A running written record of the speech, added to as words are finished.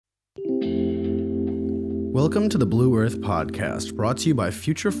Welcome to the Blue Earth Podcast, brought to you by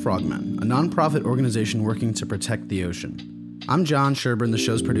Future Frogmen, a nonprofit organization working to protect the ocean. I'm John Sherburne, the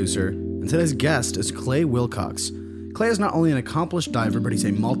show's producer, and today's guest is Clay Wilcox. Clay is not only an accomplished diver, but he's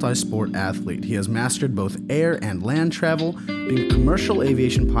a multi-sport athlete. He has mastered both air and land travel, being a commercial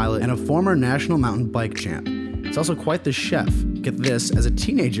aviation pilot, and a former national mountain bike champ. He's also quite the chef. Get this, as a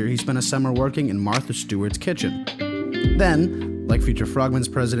teenager, he spent a summer working in Martha Stewart's kitchen. Then, like Future Frogmen's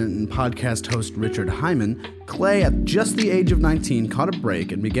president and podcast host Richard Hyman, Clay, at just the age of 19, caught a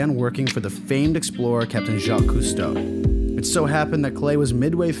break and began working for the famed explorer Captain Jacques Cousteau. It so happened that Clay was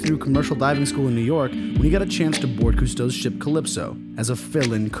midway through commercial diving school in New York when he got a chance to board Cousteau's ship Calypso as a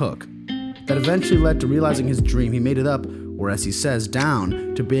fill-in cook. That eventually led to realizing his dream. He made it up, or as he says,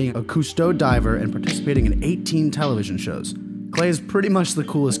 down, to being a Cousteau diver and participating in 18 television shows. Clay is pretty much the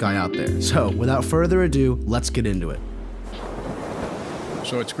coolest guy out there. So, without further ado, let's get into it.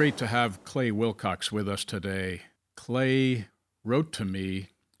 So it's great to have Clay Wilcox with us today. Clay wrote to me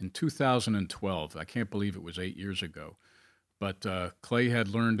in 2012. I can't believe it was 8 years ago. But Clay had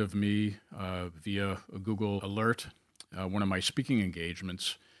learned of me via a Google alert, one of my speaking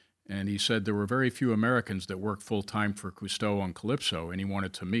engagements, and he said there were very few Americans that worked full-time for Cousteau on Calypso, and he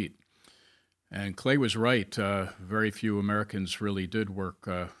wanted to meet. And Clay was right. Very few Americans really did work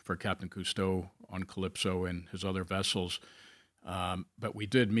for Captain Cousteau on Calypso and his other vessels. But we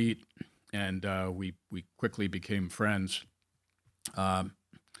did meet, and we quickly became friends.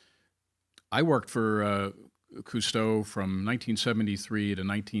 I worked for Cousteau from 1973 to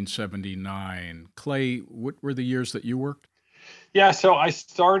 1979. Clay, what were the years that you worked? Yeah, so I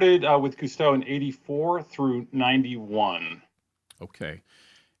started with Cousteau in 84 through 91. Okay.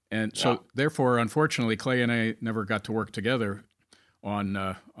 And so, therefore, unfortunately, Clay and I never got to work together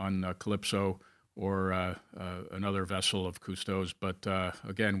on Calypso or another vessel of Cousteau's. But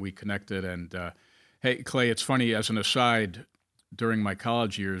again, we connected. And hey, Clay, it's funny, as an aside, during my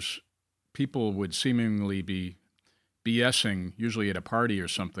college years, people would seemingly be BSing, usually at a party or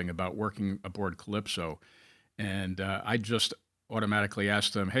something, about working aboard Calypso. And I just automatically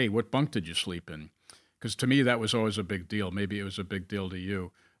asked them, hey, what bunk did you sleep in? Because to me, that was always a big deal. Maybe it was a big deal to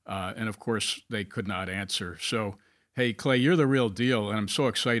you. And of course, they could not answer. So, hey, Clay, you're the real deal, and I'm so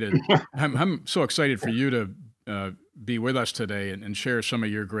excited. I'm so excited for you to be with us today and share some of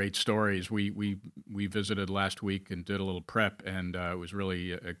your great stories. We visited last week and did a little prep, and it was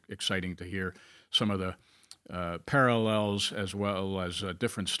really exciting to hear some of the parallels as well as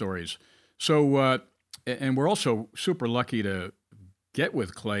different stories. So, and we're also super lucky to get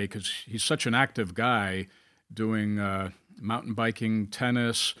with Clay because he's such an active guy doing mountain biking,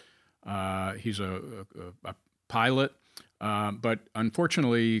 tennis. He's a pilot, but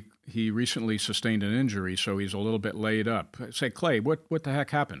unfortunately, he recently sustained an injury, so he's a little bit laid up. Say, Clay, what the heck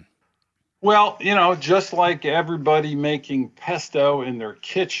happened? Well, just like everybody making pesto in their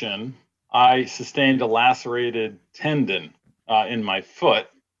kitchen, I sustained a lacerated tendon in my foot.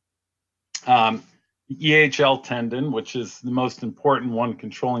 EHL tendon, which is the most important one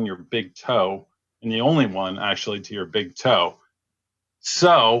controlling your big toe, and the only one actually to your big toe.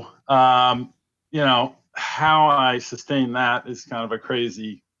 So, how I sustain that is kind of a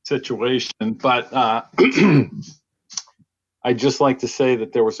crazy situation, but I'd just like to say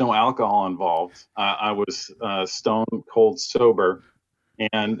that there was no alcohol involved. I was stone cold sober,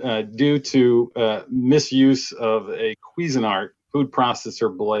 and due to misuse of a Cuisinart food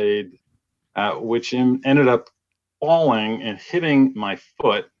processor blade, which ended up falling and hitting my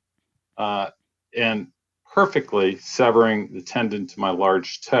foot, and perfectly severing the tendon to my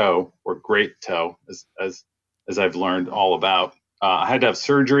large toe, or great toe, as I've learned all about. I had to have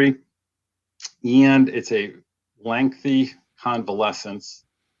surgery, and it's a lengthy convalescence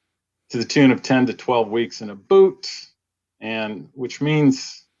to the tune of 10 to 12 weeks in a boot, and which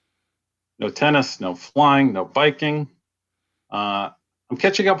means no tennis, no flying, no biking. I'm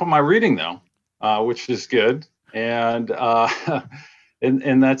catching up on my reading though, which is good, and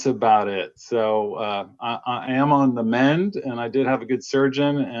and that's about it. So I am on the mend, and I did have a good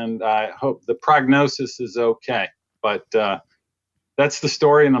surgeon, and I hope the prognosis is okay. But that's the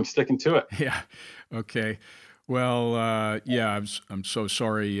story, and I'm sticking to it. Yeah. Okay. Well, I'm so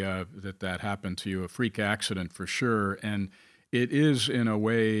sorry that happened to you. A freak accident for sure, and it is in a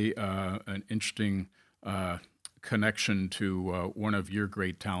way an interesting connection to one of your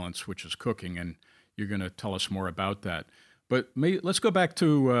great talents, which is cooking, and you're going to tell us more about that. But let's go back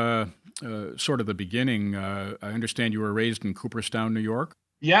to sort of the beginning. I understand you were raised in Cooperstown, New York.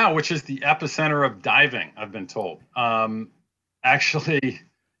 Yeah, which is the epicenter of diving, I've been told. Actually,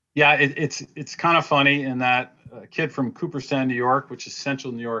 Yeah, it's kind of funny in that a kid from Cooperstown, New York, which is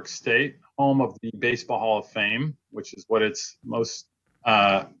central New York State, home of the Baseball Hall of Fame, which is what it's most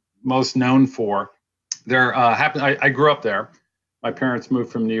known for. There happened. I grew up there. My parents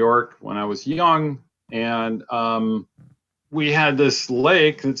moved from New York when I was young, and we had this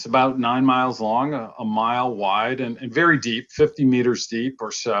lake that's about 9 miles long, a mile wide, and very deep, 50 meters deep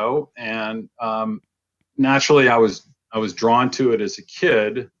or so. And naturally, I was drawn to it as a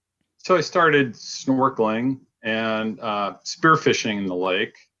kid, so I started snorkeling and spearfishing in the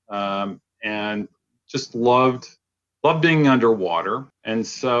lake, and just loved being underwater. And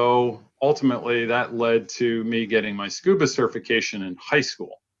so ultimately, that led to me getting my scuba certification in high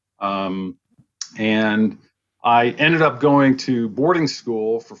school. And I ended up going to boarding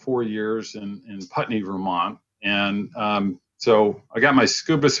school for 4 years in Putney, Vermont. And so I got my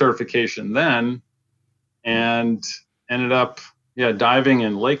scuba certification then, and ended up diving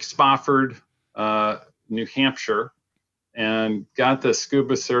in Lake Spofford, New Hampshire, and got the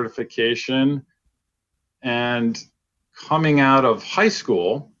scuba certification. And coming out of high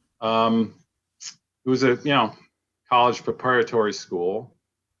school, it was a college preparatory school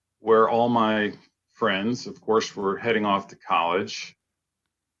where all my friends, of course, were heading off to college.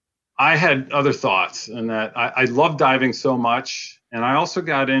 I had other thoughts, and that I loved diving so much, and I also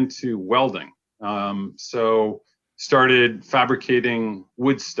got into welding. So started fabricating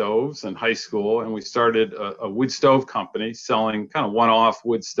wood stoves in high school, and we started a wood stove company selling kind of one-off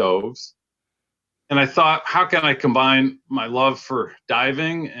wood stoves. And I thought, how can I combine my love for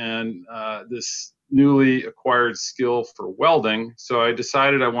diving and this newly acquired skill for welding? So I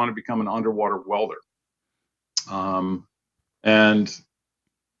decided I want to become an underwater welder. And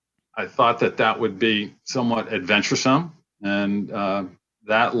I thought that would be somewhat adventuresome. And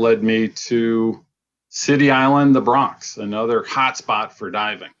that led me to City Island, the Bronx, another hotspot for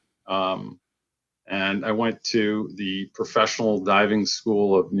diving. And I went to the Professional Diving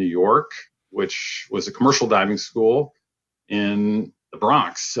School of New York, which was a commercial diving school in the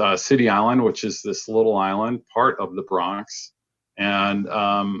Bronx, City Island, which is this little island, part of the Bronx. And,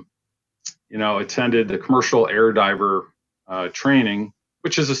 attended the commercial air diver training,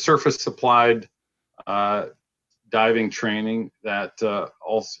 which is a surface supplied diving training that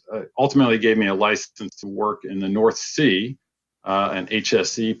ultimately gave me a license to work in the North Sea, and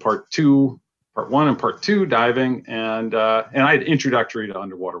HSE Part 1 and Part 2 diving, and I had introductory to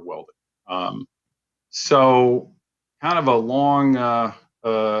underwater welding. So kind of a long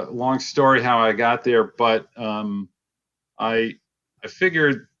story how I got there, but I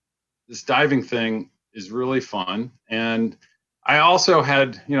figured this diving thing is really fun. And I also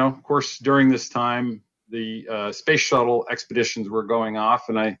had, of course, during this time, the space shuttle expeditions were going off,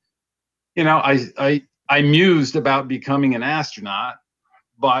 and I mused about becoming an astronaut,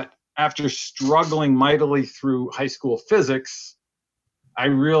 but after struggling mightily through high school physics, I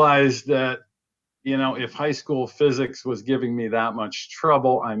realized that, if high school physics was giving me that much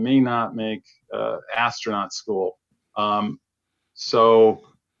trouble, I may not make astronaut school. So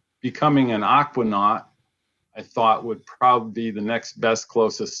becoming an aquanaut, I thought, would probably be the next best,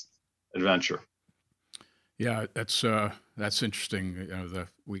 closest adventure. Yeah, that's interesting.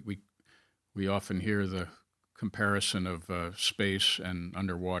 We often hear the comparison of space and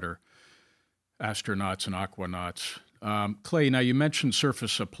underwater astronauts and aquanauts. Clay, now you mentioned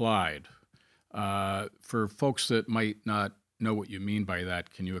surface applied. For folks that might not know what you mean by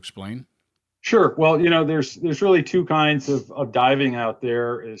that, can you explain? Sure. Well, there's really two kinds of diving out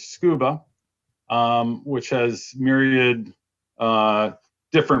there. Is scuba, which has myriad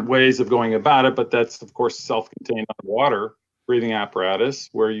different ways of going about it, but that's, of course, self-contained underwater breathing apparatus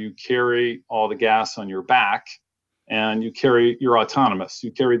where you carry all the gas on your back, and you're autonomous.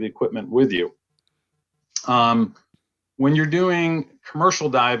 You carry the equipment with you. When you're doing commercial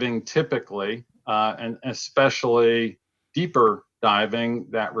diving, typically, and especially deeper diving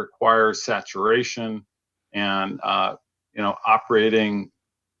that requires saturation and operating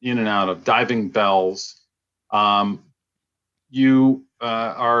in and out of diving bells, you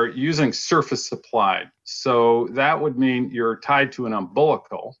are using surface supplied. So that would mean you're tied to an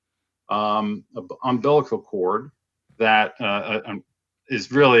umbilical cord that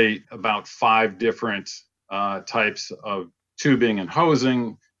is really about 5 different types of tubing and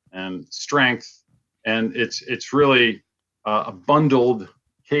hosing and strength, and it's really a bundled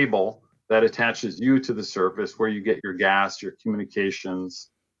cable that attaches you to the surface where you get your gas, your communications,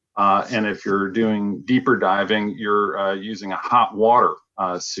 and if you're doing deeper diving, you're using a hot water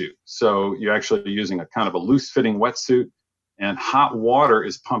suit. So you're actually using a kind of a loose-fitting wetsuit, and hot water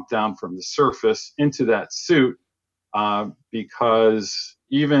is pumped down from the surface into that suit because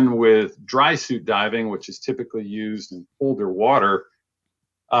even with dry suit diving, which is typically used in colder water,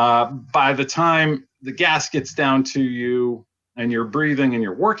 by the time the gas gets down to you and you're breathing and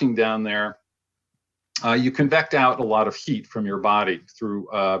you're working down there, you convect out a lot of heat from your body through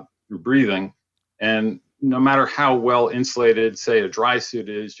breathing. And no matter how well insulated, say, a dry suit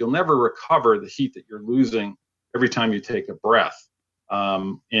is, you'll never recover the heat that you're losing every time you take a breath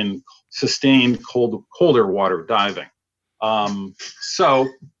in sustained colder water diving.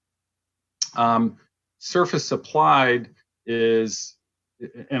 Surface applied is,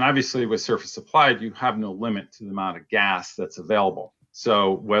 and obviously with surface applied, you have no limit to the amount of gas that's available.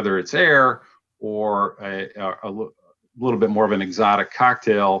 So whether it's air or a little bit more of an exotic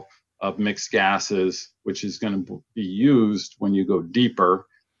cocktail of mixed gases, which is going to be used when you go deeper,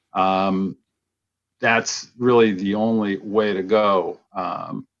 that's really the only way to go.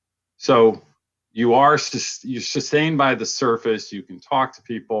 So you're sustained by the surface. You can talk to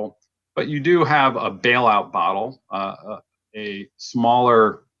people, but you do have a bailout bottle, a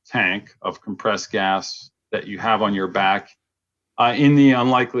smaller tank of compressed gas that you have on your back in the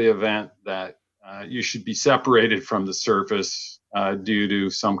unlikely event that you should be separated from the surface due to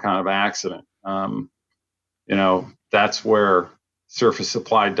some kind of accident. That's where surface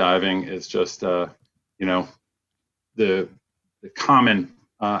applied diving is just, the common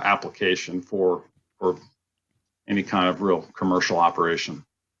application for any kind of real commercial operation.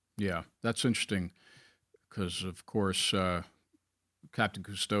 Yeah, that's interesting because, of course, Captain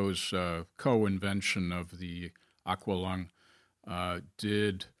Cousteau's co-invention of the aqualung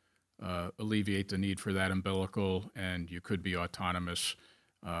did alleviate the need for that umbilical, and you could be autonomous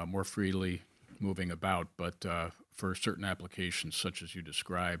more freely moving about. But for certain applications, such as you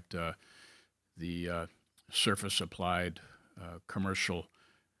described, the surface applied commercial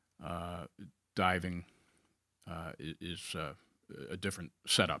diving is a different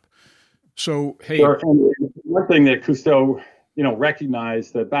setup. So, hey, sure. And one thing that Cousteau,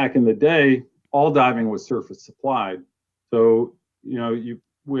 recognized that back in the day, all diving was surface supplied. So,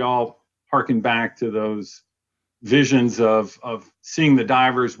 we all harken back to those visions of seeing the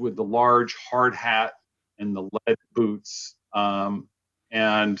divers with the large hard hat and the lead boots,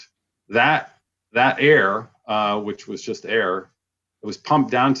 and that air, which was just air, it was pumped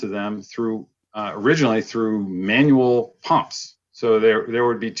down to them through originally through manual pumps. So there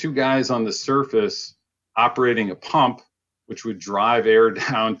would be two guys on the surface operating a pump, which would drive air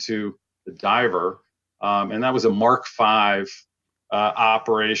down to the diver, and that was a Mark V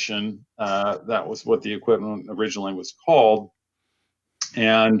operation. That was what the equipment originally was called,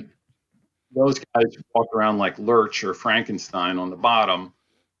 and those guys walked around like Lurch or Frankenstein on the bottom,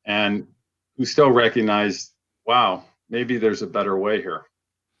 and Cousteau recognized, wow, maybe there's a better way here.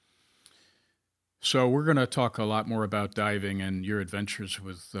 So we're going to talk a lot more about diving and your adventures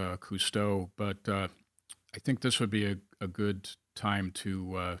with Cousteau, but I think this would be a good time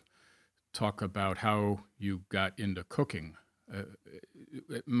to talk about how you got into cooking.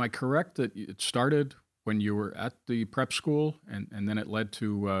 Am I correct that it started when you were at the prep school and then it led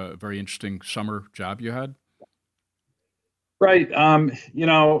to a very interesting summer job you had? Right.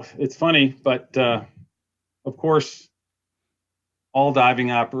 It's funny, but of course, all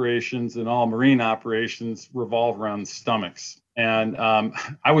diving operations and all marine operations revolve around stomachs. And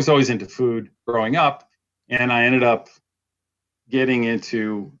I was always into food growing up, and I ended up getting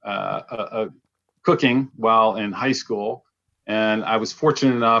into cooking while in high school. And I was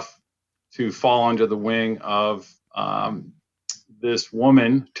fortunate enough to fall under the wing of this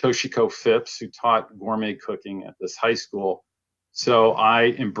woman, Toshiko Phipps, who taught gourmet cooking at this high school. So I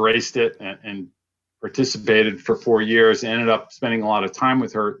embraced it and participated for 4 years, and ended up spending a lot of time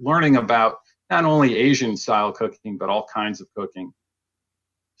with her, learning about not only Asian style cooking, but all kinds of cooking.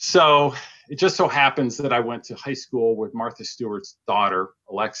 So it just so happens that I went to high school with Martha Stewart's daughter,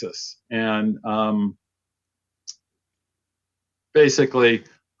 Alexis. And basically,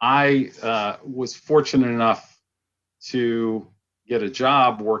 I was fortunate enough to get a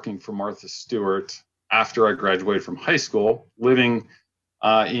job working for Martha Stewart after I graduated from high school, living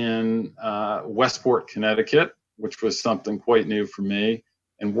in Westport, Connecticut, which was something quite new for me,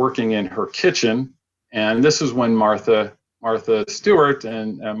 and working in her kitchen. And this is when Martha Stewart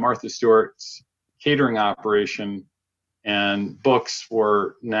and Martha Stewart's catering operation and books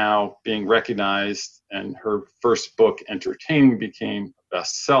were now being recognized, and her first book, Entertaining, became a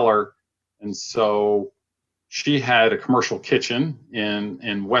bestseller. And so she had a commercial kitchen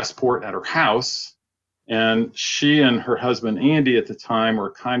in Westport at her house. And she and her husband, Andy, at the time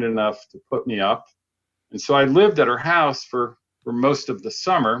were kind enough to put me up. And so I lived at her house for most of the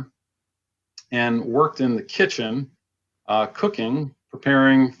summer and worked in the kitchen, cooking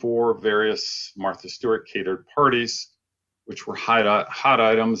preparing for various Martha Stewart catered parties, which were hot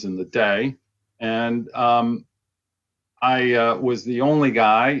items in the day. And I was the only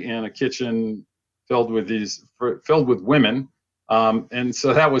guy in a kitchen filled with women. And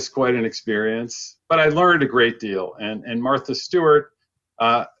so that was quite an experience, but I learned a great deal. And Martha Stewart,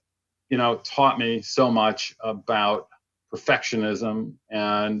 taught me so much about perfectionism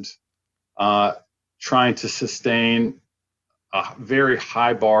and trying to sustain a very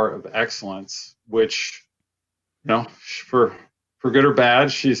high bar of excellence, which, for good or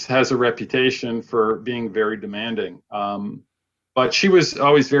bad, she has a reputation for being very demanding. But she was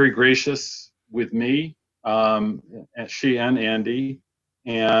always very gracious with me, she and Andy.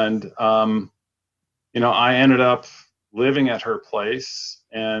 And, I ended up living at her place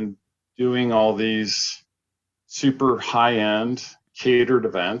and doing all these super high-end catered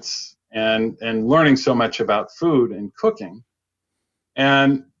events and learning so much about food and cooking.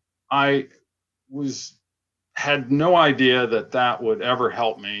 And I had no idea that would ever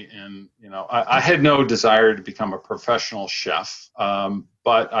help me. And, I had no desire to become a professional chef,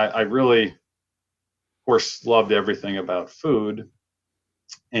 but I really, of course, loved everything about food.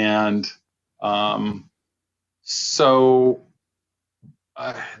 And so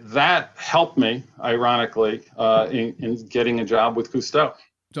that helped me, ironically, in getting a job with Cousteau.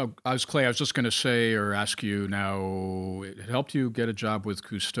 So, Clay, I was just going to say or ask you now, it helped you get a job with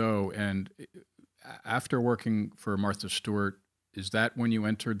Cousteau. And after working for Martha Stewart, is that when you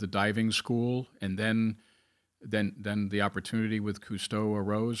entered the diving school? And then the opportunity with Cousteau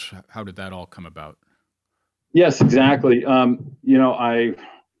arose? How did that all come about? Yes, exactly. I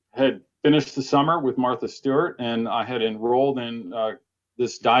had finished the summer with Martha Stewart, and I had enrolled in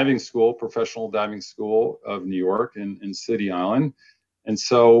this diving school, professional diving school of New York in City Island. And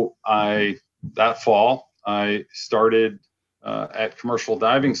so that fall, I started at Commercial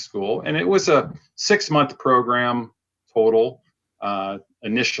Diving School, and it was a 6-month program total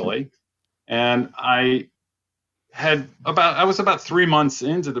initially. And I was about 3 months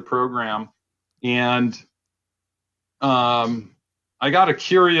into the program, and I got a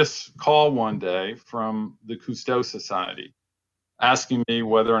curious call one day from the Cousteau Society asking me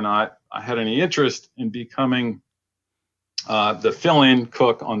whether or not I had any interest in becoming the fill-in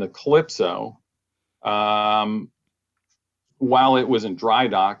cook on the Calypso while it was in dry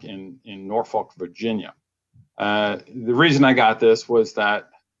dock in Norfolk, Virginia. The reason I got this was that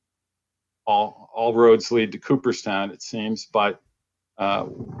all roads lead to Cooperstown, it seems, but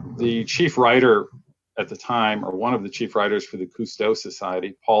the chief writer at the time, or one of the chief writers for the Cousteau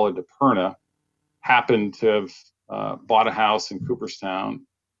Society, Paula DePerna, happened to have bought a house in Cooperstown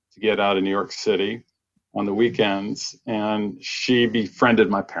to get out of New York City on the weekends, and she befriended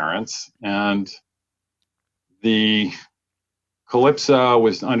my parents. And the Calypso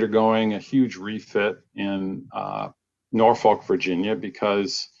was undergoing a huge refit in Norfolk, Virginia,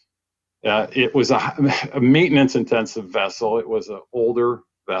 because it was a maintenance-intensive vessel. It was an older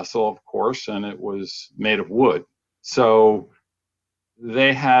vessel, of course, and it was made of wood. So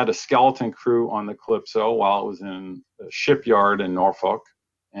they had a skeleton crew on the Calypso while it was in the shipyard in Norfolk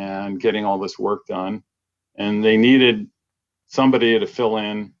and getting all this work done. And they needed somebody to fill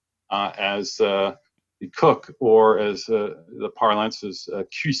in as the cook, or as the parlance is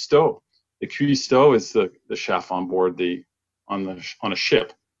cuistot. The cuistot is the chef on board on a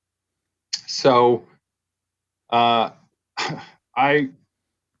ship. So I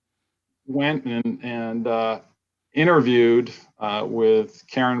went and interviewed with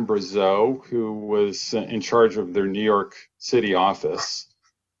Karen Brazeau, who was in charge of their New York City office.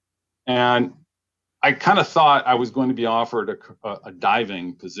 And I kind of thought I was going to be offered a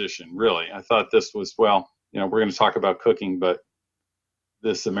diving position, really. I thought this was, we're going to talk about cooking, but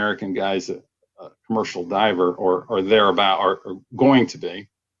this American guy's a commercial diver or thereabout, or going to be.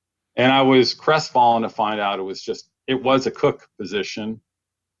 And I was crestfallen to find out it was a cook position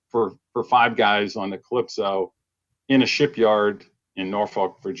for 5 guys on the Calypso in a shipyard in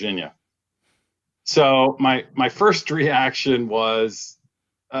Norfolk, Virginia. So my first reaction was,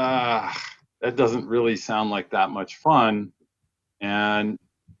 that doesn't really sound like that much fun. And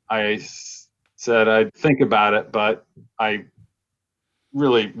I said I'd think about it, but I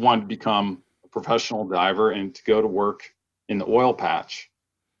really wanted to become a professional diver and to go to work in the oil patch.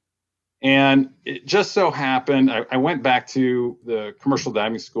 And it just so happened, I went back to the commercial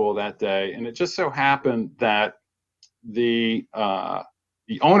diving school that day, and it just so happened that the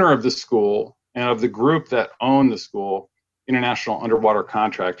owner of the school and of the group that owned the school, International Underwater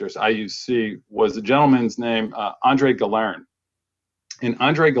Contractors, IUC, was a gentleman's name, André Galerne. And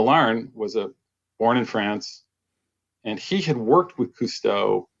André Galerne was born in France, and he had worked with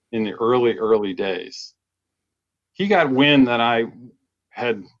Cousteau in the early days. He got wind that I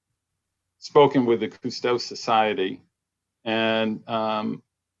had spoken with the Cousteau Society, and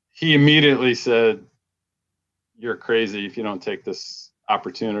he immediately said, "You're crazy if you don't take this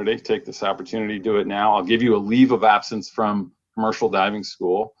opportunity. Take this opportunity, do it now. I'll give you a leave of absence from commercial diving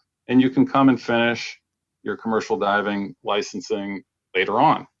school, and you can come and finish your commercial diving licensing later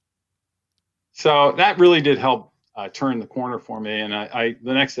on." So that really did help turn the corner for me. And I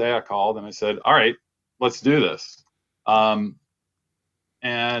the next day I called and I said, "All right, let's do this."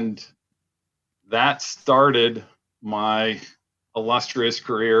 And that started my illustrious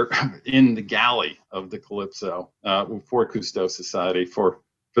career in the galley of the Calypso for Cousteau Society for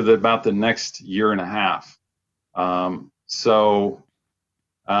about the next year and a half. So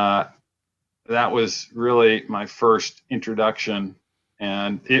that was really my first introduction,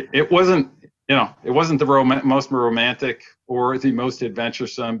 and it wasn't, it wasn't the most romantic or the most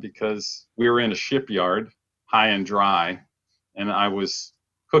adventuresome, because we were in a shipyard, high and dry, and I was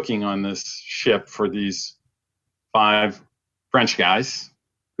cooking on this ship for these 5 French guys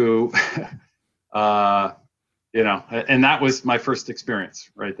who, and that was my first experience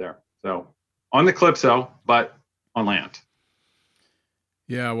right there. So on the Calypso, but on land.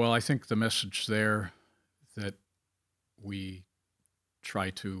 Yeah, well, I think the message there that we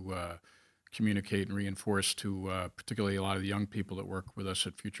try to communicate and reinforce to particularly a lot of the young people that work with us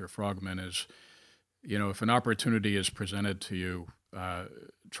at Future Frogmen is, if an opportunity is presented to you,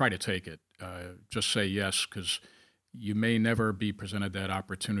 try to take it. Just say yes, because you may never be presented that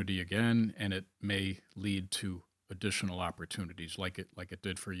opportunity again, and it may lead to additional opportunities like it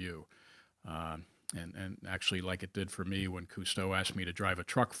did for you. And actually like it did for me when Cousteau asked me to drive a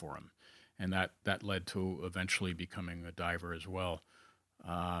truck for him. And that led to eventually becoming a diver as well.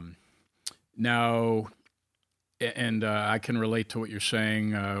 Now, and I can relate to what you're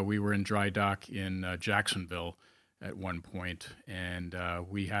saying. We were in dry dock in Jacksonville at one point, and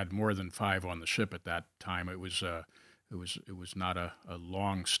we had more than 5 on the ship at that time. It was not a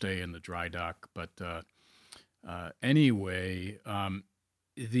long stay in the dry dock, but anyway,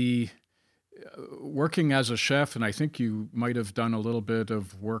 the working as a chef, and I think you might have done a little bit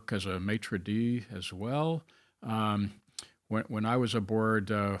of work as a maitre d' as well. When I was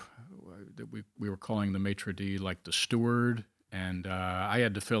aboard, we were calling the maitre d' like the steward, and I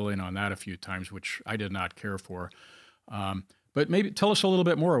had to fill in on that a few times, which I did not care for. But maybe tell us a little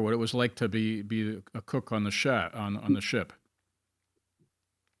bit more what it was like to be a cook on the ship.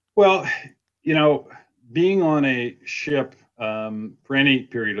 Well, being on a ship for any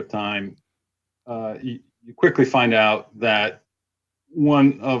period of time, you quickly find out that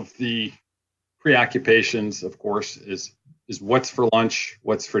one of the preoccupations, of course, is what's for lunch,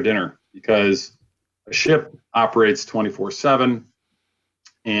 what's for dinner, because a ship operates 24/7,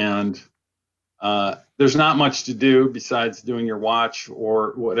 and there's not much to do besides doing your watch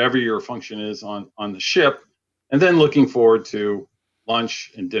or whatever your function is on the ship, and then looking forward to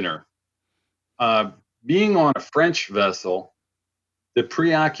lunch and dinner. Being on a French vessel, the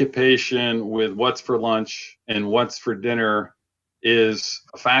preoccupation with what's for lunch and what's for dinner is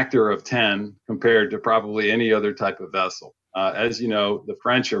a factor of 10 compared to probably any other type of vessel. As you know, the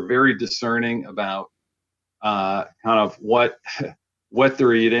French are very discerning about kind of what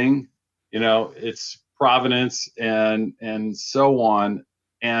they're eating. Its provenance and so on.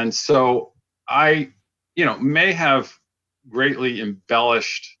 And so I, may have greatly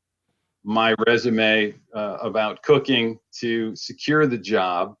embellished my resume about cooking to secure the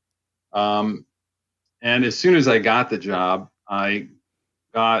job. And as soon as I got the job, I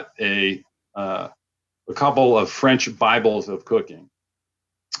got a couple of French Bibles of cooking,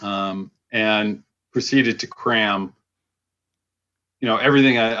 and proceeded to cram,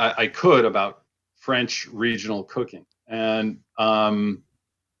 everything I could about French regional cooking. And,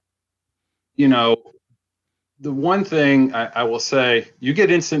 the one thing I will say, you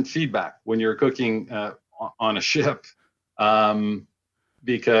get instant feedback when you're cooking on a ship,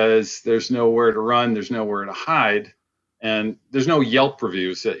 because there's nowhere to run, there's nowhere to hide, and there's no Yelp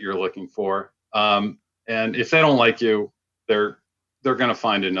reviews that you're looking for. And if they don't like you, they're going to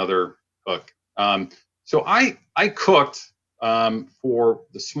find another cook. So I cooked for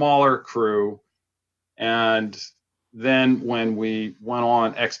the smaller crew, and then when we went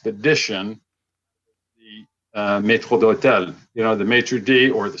on expedition, the maître d'hôtel, the maitre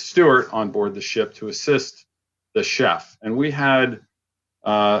d' or the steward on board the ship to assist the chef. And we had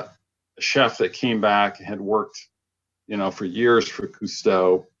a chef that came back and had worked, for years for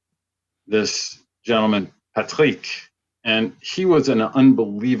Cousteau, this gentleman, Patrick, and he was an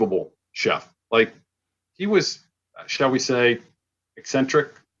unbelievable chef. Like, he was, shall we say,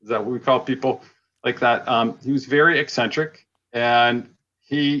 eccentric? Is that what we call people like that? He was very eccentric, and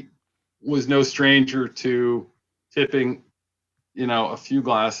he was no stranger to tipping, a few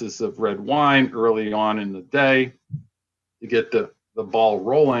glasses of red wine early on in the day to get the ball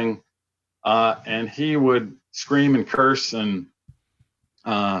rolling. And he would scream and curse and,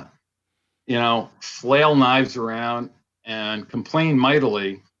 flail knives around and complain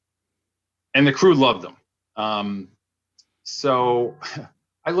mightily. And the crew loved him. So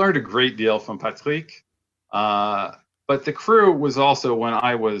I learned a great deal from Patrick. But the crew was also, when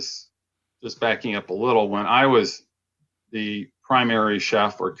I was, just backing up a little, when I was the primary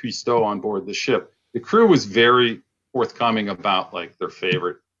chef or cuistot on board the ship, the crew was very forthcoming about like their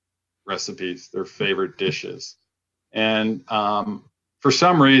favorite recipes, their favorite dishes. And for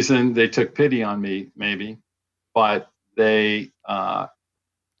some reason, they took pity on me, maybe, but they,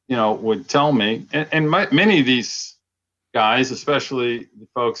 would tell me, and many of these guys, especially the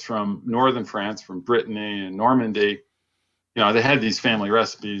folks from northern France, from Brittany and Normandy, they had these family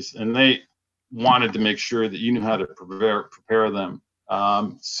recipes, and they wanted to make sure that you knew how to prepare them.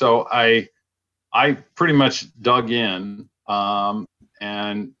 So I pretty much dug in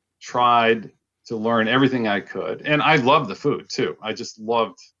and tried to learn everything I could. And I loved the food too. I just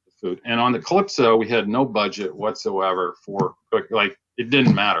loved the food. And on the Calypso, we had no budget whatsoever for cooking. Like, it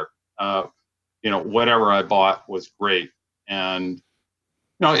didn't matter. Whatever I bought was great. And,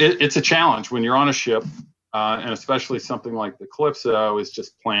 it's a challenge when you're on a ship, and especially something like the Calypso is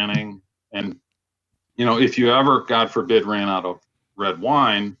just planning. And, if you ever, God forbid, ran out of red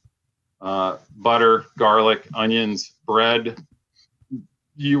wine, butter, garlic, onions, bread,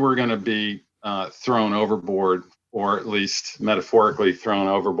 you were going to be thrown overboard, or at least metaphorically thrown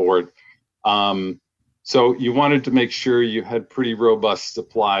overboard. So you wanted to make sure you had pretty robust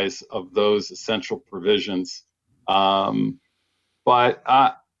supplies of those essential provisions. But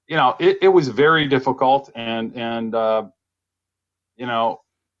it was very difficult, and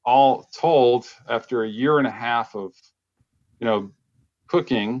all told, after a year and a half of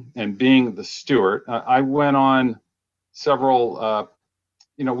cooking and being the steward, I went on several.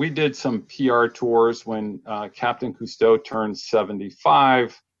 We did some PR tours when Captain Cousteau turned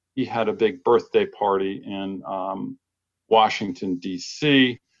 75. He had a big birthday party in Washington,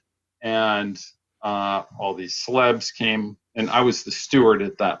 D.C., and all these celebs came, and I was the steward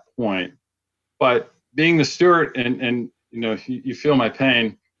at that point. But being the steward, and you feel my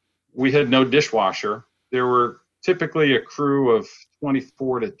pain, we had no dishwasher. There were typically a crew of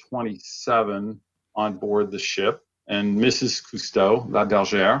 24 to 27 on board the ship, and Mrs. Cousteau, La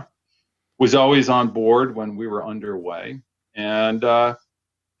Bergère, was always on board when we were underway. And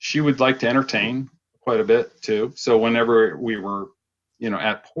she would like to entertain quite a bit too. So whenever we were,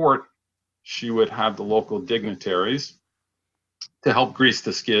 at port, she would have the local dignitaries to help grease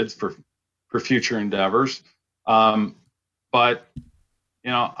the skids for future endeavors. But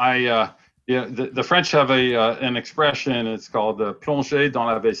the French have an expression. It's called plonger dans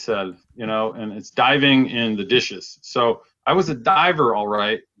la vaisselle, and it's diving in the dishes. So I was a diver, all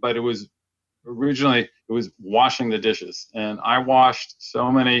right, but originally it was washing the dishes, and I washed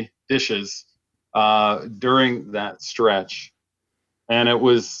so many dishes during that stretch. And it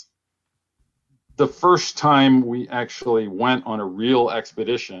was the first time we actually went on a real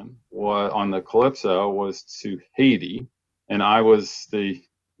expedition on the Calypso was to Haiti, and I was the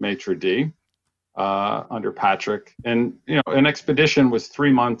maitre d' under Patrick. And an expedition was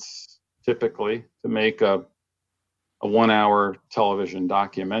 3 months typically to make a 1-hour television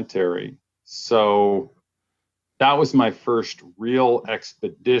documentary. So that was my first real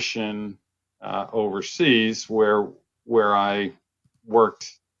expedition overseas, where I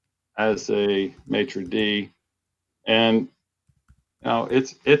worked as a maitre d', and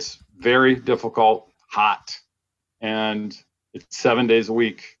it's very difficult, hot, and it's 7 days a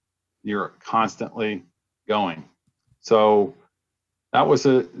week. You're constantly going. So that was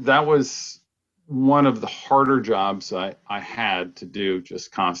one of the harder jobs I had to do,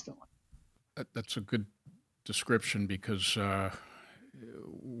 just constantly. That's a good description, because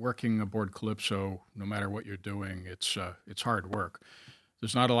working aboard Calypso, no matter what you're doing, it's hard work.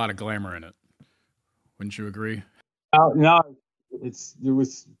 There's not a lot of glamour in it. Wouldn't you agree? No, it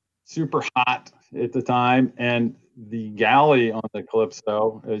was super hot at the time, and the galley on the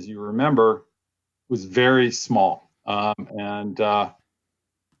Calypso, as you remember, was very small, and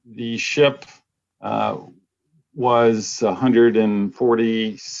the ship was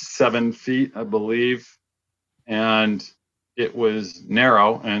 147 feet, I believe, and it was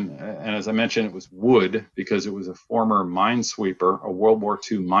narrow, and as I mentioned, it was wood because it was a former minesweeper, a World War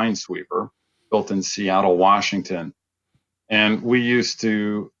II minesweeper. built in Seattle, Washington. And we used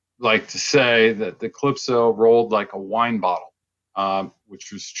to like to say that the Calypso rolled like a wine bottle,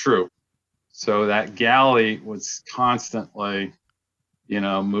 which was true. So that galley was constantly,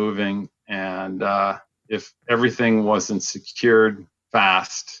 moving. And if everything wasn't secured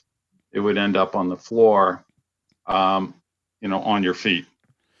fast, it would end up on the floor, on your feet.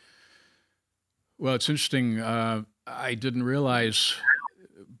 Well, it's interesting. I didn't realize,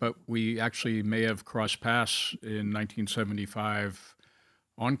 but we actually may have crossed paths in 1975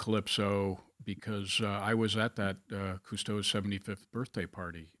 on Calypso because I was at that Cousteau's 75th birthday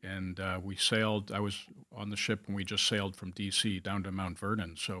party, and we sailed. I was on the ship when we just sailed from D.C. down to Mount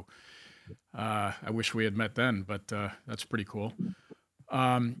Vernon. So I wish we had met then, but that's pretty cool.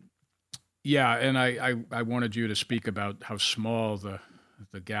 Yeah, and I wanted you to speak about how small the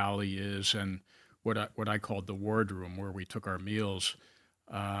galley is and what I called the wardroom where we took our meals.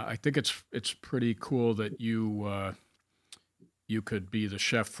 I think it's pretty cool that you could be the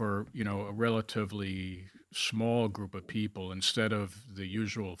chef for a relatively small group of people instead of the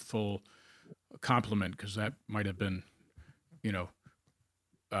usual full complement, because that might have been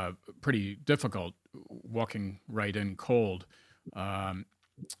pretty difficult walking right in cold.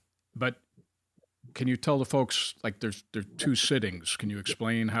 But can you tell the folks, like there's two sittings? Can you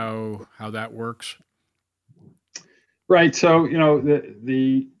explain how that works? Right. So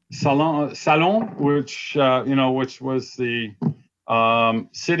the salon, which which was the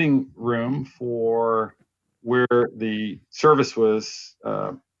sitting room for where the service was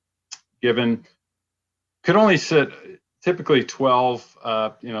given, could only sit typically 12,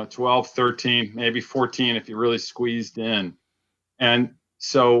 12, 13, maybe 14 if you really squeezed in. And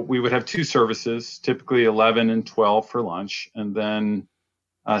so we would have two services, typically 11 and 12 for lunch, and then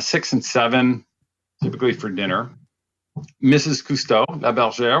 6 and 7 typically for dinner. Mrs. Cousteau, La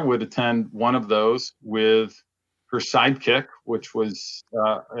Bergère, would attend one of those with her sidekick, which was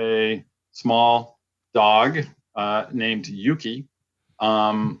a small dog named Yuki.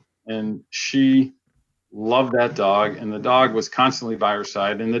 And she loved that dog, and the dog was constantly by her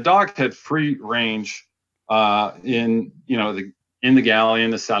side. And the dog had free range in the galley,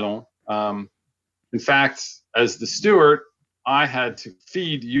 in the salon. In fact, as the steward, I had to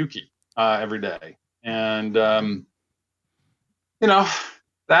feed Yuki every day. And,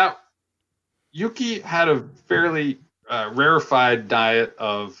 that Yuki had a fairly rarefied diet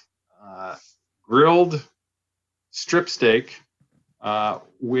of grilled strip steak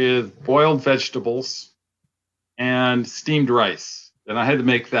with boiled vegetables and steamed rice. And I had to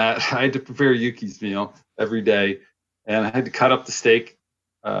make that. I had to prepare Yuki's meal every day. And I had to cut up the steak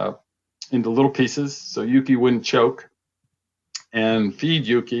into little pieces so Yuki wouldn't choke, and feed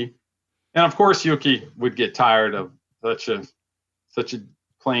Yuki. And of course, Yuki would get tired of such a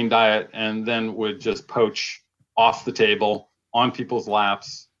plain diet, and then would just poach off the table on people's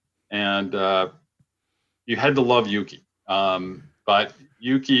laps. And you had to love Yuki. But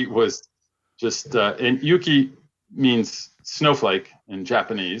Yuki was just, and Yuki means snowflake in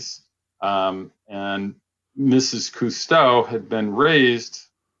Japanese. And Mrs. Cousteau had been raised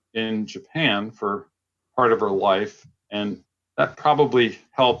in Japan for part of her life, and that probably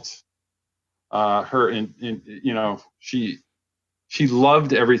helped her in she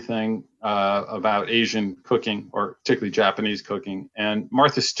loved everything about Asian cooking, or particularly Japanese cooking. And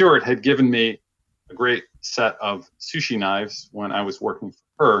Martha Stewart had given me a great set of sushi knives when I was working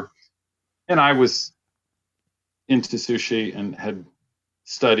for her, and I was into sushi and had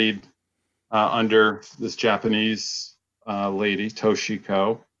studied under this Japanese lady,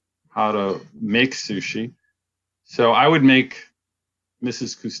 Toshiko, how to make sushi. So I would make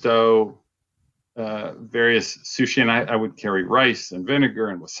Mrs. Cousteau various sushi, and I would carry rice and vinegar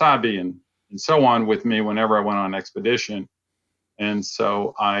and wasabi and so on with me whenever I went on expedition. And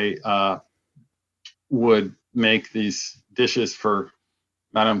so I would make these dishes for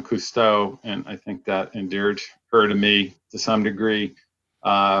Madame Cousteau, and I think that endeared her to me to some degree,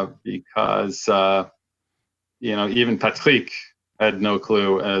 because even Patrick had no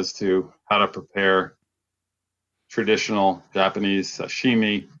clue as to how to prepare traditional Japanese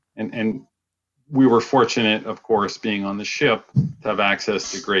sashimi, and we were fortunate, of course, being on the ship, to have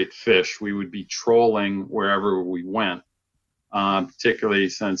access to great fish. We would be trolling wherever we went, particularly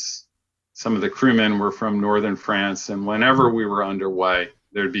since some of the crewmen were from northern France, and whenever we were underway,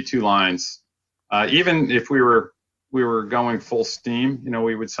 there'd be two lines. Even if we were going full steam,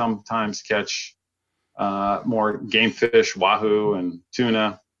 we would sometimes catch more game fish, wahoo and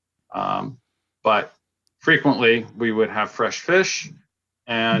tuna, but frequently we would have fresh fish.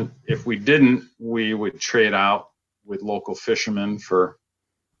 And if we didn't, we would trade out with local fishermen for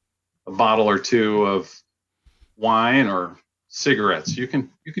a bottle or two of wine or cigarettes. You can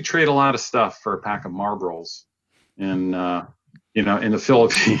trade a lot of stuff for a pack of Marlboros in in the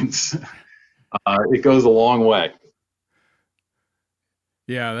Philippines. It goes a long way.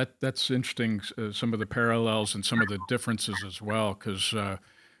 Yeah, that's interesting. Some of the parallels and some of the differences as well, because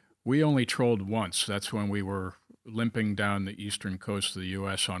we only trolled once. That's when we were limping down the eastern coast of the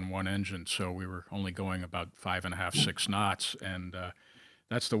U.S. on one engine, so we were only going about 5.5, 6 knots, and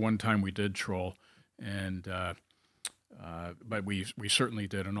that's the one time we did troll. And but we certainly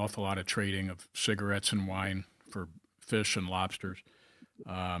did an awful lot of trading of cigarettes and wine for fish and lobsters.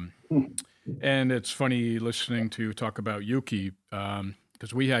 And it's funny listening to you talk about Yuki,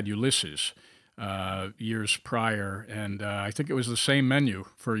 because we had Ulysses years prior, and I think it was the same menu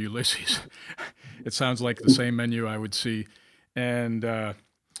for Ulysses. It sounds like the same menu I would see. And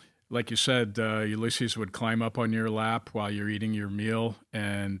like you said, Ulysses would climb up on your lap while you're eating your meal,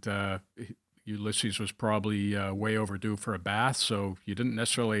 and Ulysses was probably way overdue for a bath, so you didn't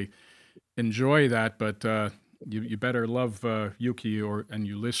necessarily enjoy that, but you better love Yuki and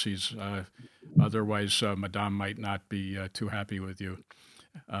Ulysses. Otherwise, Madame might not be too happy with you.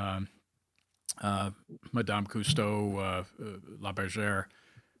 Madame Cousteau, La Bergère,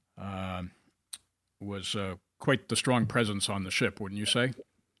 was quite the strong presence on the ship, wouldn't you say?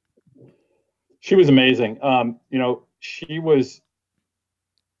 She was amazing. She was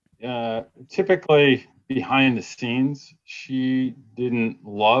typically behind the scenes. She didn't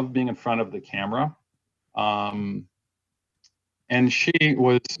love being in front of the camera. And she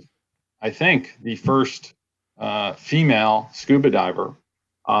was, I think, the first female scuba diver.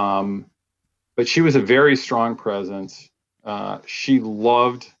 But she was a very strong presence. She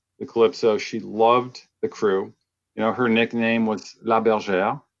loved the Calypso. She loved the crew. Her nickname was La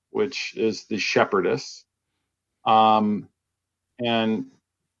Bergère, which is the shepherdess. And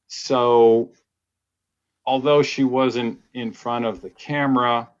so, although she wasn't in front of the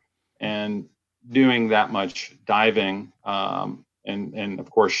camera and doing that much diving, and of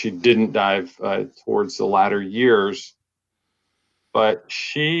course she didn't dive towards the latter years, but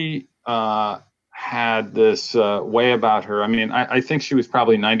she had this way about her. I mean, I think she was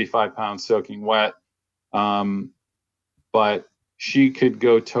probably 95 pounds soaking wet, but she could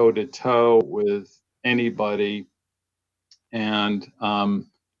go toe to toe with anybody, and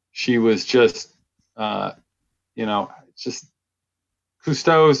she was just, just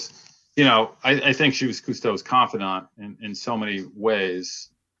Cousteau's. I think she was Cousteau's confidant in so many ways.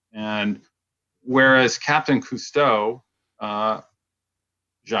 And whereas Captain Cousteau,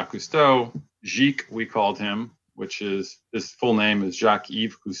 Jacques Cousteau, Gic, we called him, which is, his full name is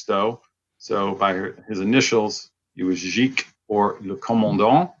Jacques-Yves Cousteau. So by his initials, he was Gic, or Le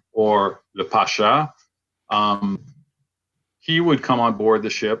Commandant, or Le Pacha. He would come on board the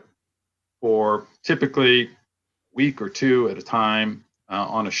ship for typically a week or two at a time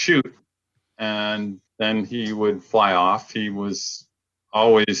on a shoot, and then he would fly off. He was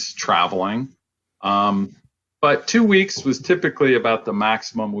always traveling. But 2 weeks was typically about the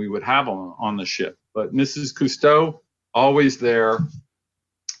maximum we would have on the ship. But Mrs. Cousteau, always there.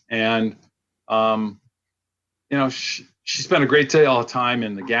 And, she spent a great deal of time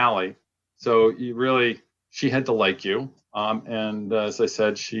in the galley. So she had to like you. And as I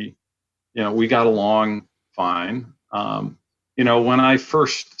said, we got along fine. When I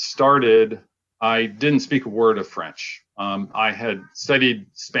first started, I didn't speak a word of French. I had studied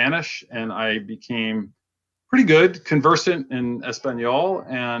Spanish, and I became pretty good, conversant in Espanol,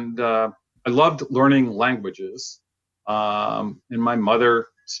 and I loved learning languages. And my mother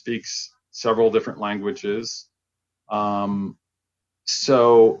speaks several different languages.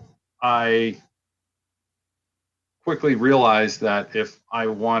 So I quickly realized that if I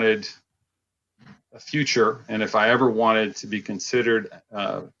wanted a future, and if I ever wanted to be considered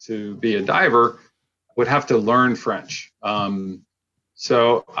to be a diver, I would have to learn French.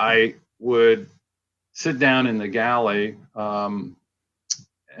 So I would sit down in the galley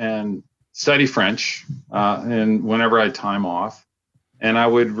and study French, and whenever I had time off, and I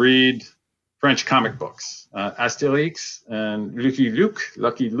would read French comic books, Astérix and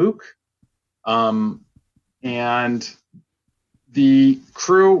Lucky Luke, and the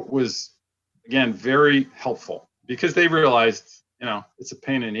crew was, again, very helpful, because they realized, it's a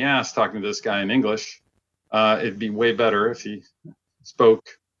pain in the ass talking to this guy in English. It'd be way better if he spoke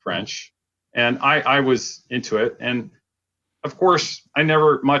French. And I was into it. And of course, I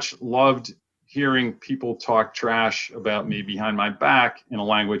never much loved hearing people talk trash about me behind my back in a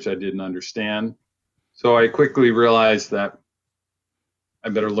language I didn't understand. So I quickly realized that I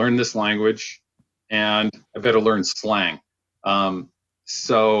better learn this language, and I better learn slang.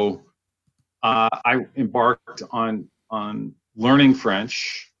 So I embarked on learning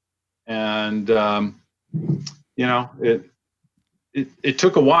French, and it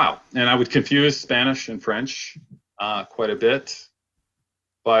took a while, and I would confuse Spanish and French quite a bit,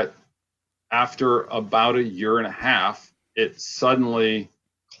 but after about a year and a half, it suddenly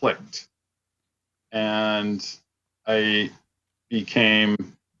clicked, and I became,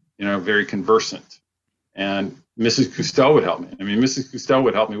 very conversant. And Mrs. Cousteau would help me. I mean, Mrs. Cousteau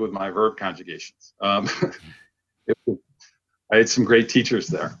would help me with my verb conjugations. I had some great teachers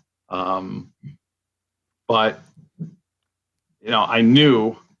there. But I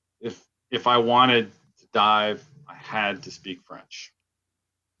knew if I wanted to dive, I had to speak French.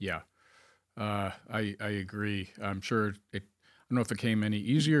 Yeah, I agree. I'm sure I don't know if it came any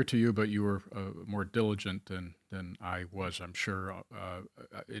easier to you, but you were more diligent than I was. I'm sure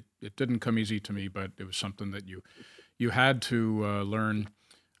it didn't come easy to me, but it was something that you had to learn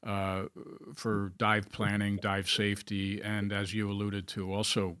for dive planning, dive safety, and as you alluded to,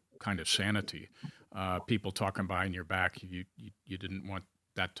 also kind of sanity. People talking behind your back, you didn't want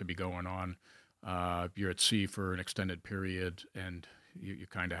that to be going on. You're at sea for an extended period, and you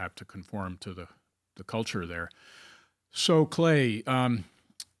kind of have to conform to the culture there. So Clay,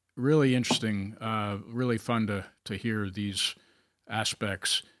 really interesting, really fun to hear these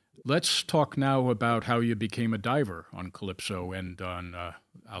aspects. Let's talk now about how you became a diver on Calypso and on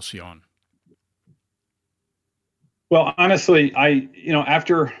Alcyon. Well, honestly,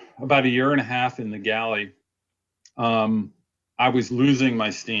 after about a year and a half in the galley, I was losing my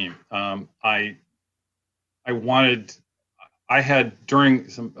steam. I had, during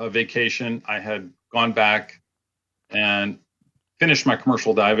a vacation, I had gone back and finished my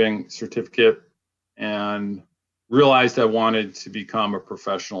commercial diving certificate and realized I wanted to become a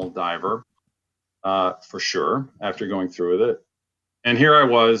professional diver, for sure, after going through with it. And here I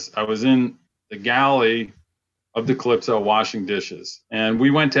was in the galley of the Calypso washing dishes. And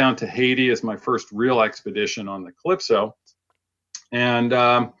we went down to Haiti as my first real expedition on the Calypso. And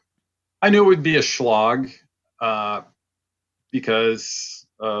I knew it would be a slog because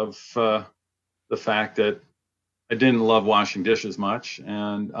of the fact that I didn't love washing dishes much.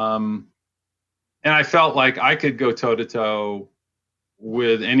 And I felt like I could go toe to toe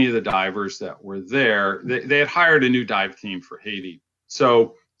with any of the divers that were there. They had hired a new dive team for Haiti.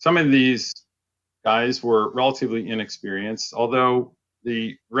 So some of these guys were relatively inexperienced, although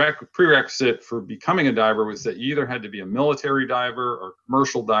the prerequisite for becoming a diver was that you either had to be a military diver or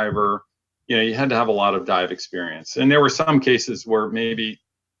commercial diver. You had to have a lot of dive experience. And there were some cases where maybe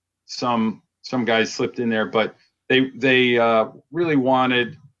some guys slipped in there, but they really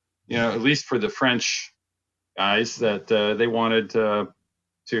wanted, at least for the French guys, that they wanted to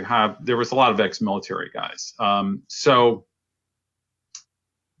have. There was a lot of ex-military guys. So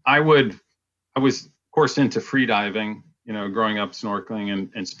I was, of course, into free diving, growing up snorkeling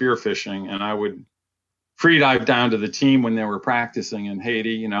and spearfishing, and I would free dive down to the team when they were practicing in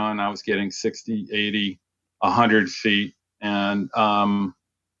Haiti, and I was getting 60, 80, 100 feet. And,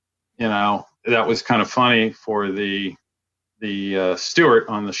 that was kind of funny for the steward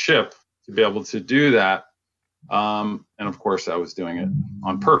on the ship to be able to do that. And of course, I was doing it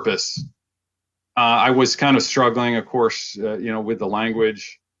on purpose. I was kind of struggling, of course, with the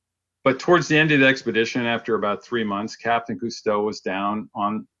language. But towards the end of the expedition, after about 3 months, Captain Cousteau was down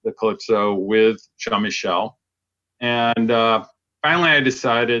on the Calypso with Jean-Michel. And finally, I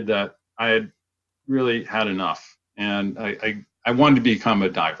decided that I had really had enough. And I wanted to become a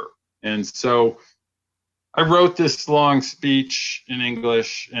diver. And so I wrote this long speech in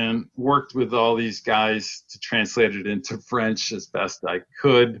English and worked with all these guys to translate it into French as best I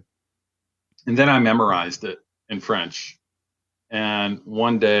could. And then I memorized it in French. And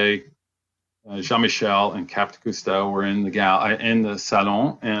one day, Jean-Michel and Captain Cousteau were in the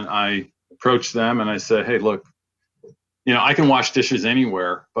salon, and I approached them and I said, "Hey, look, I can wash dishes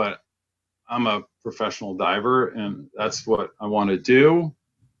anywhere, but I'm a professional diver, and that's what I want to do.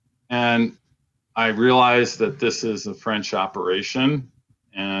 And I realized that this is a French operation,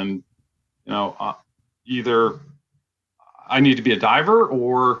 and either I need to be a diver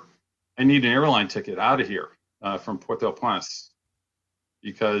or I need an airline ticket out of here from Port-au-Prince,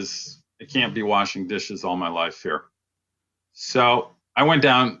 because I can't be washing dishes all my life here." So I went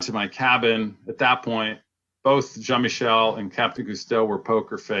down to my cabin. At that point, both Jean-Michel and Captain Cousteau were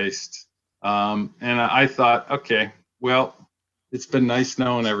poker-faced. And I thought, okay, well, it's been nice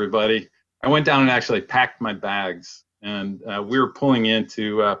knowing everybody. I went down and actually packed my bags. And we were pulling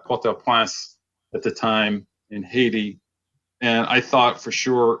into Port-au-Prince at the time in Haiti. And I thought for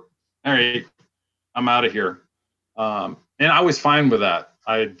sure, all right, I'm out of here. And I was fine with that.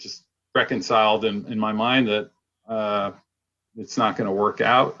 I just reconciled in my mind that it's not going to work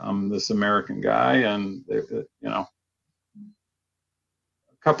out. I'm this American guy, and a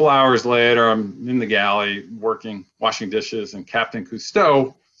couple hours later, I'm in the galley working, washing dishes, and Captain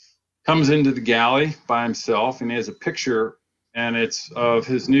Cousteau comes into the galley by himself, and he has a picture, and it's of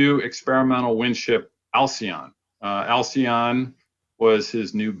his new experimental windship, Alcyon. Alcyon was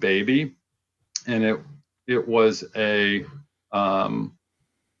his new baby, and it was a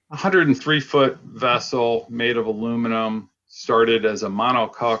 103-foot vessel made of aluminum, started as a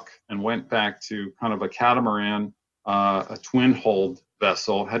monocoque and went back to kind of a catamaran, a twin-hulled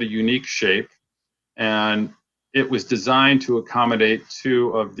vessel, had a unique shape, and it was designed to accommodate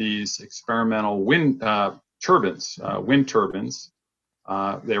 2 of these experimental wind turbines.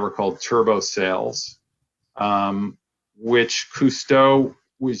 They were called turbo sails, which Cousteau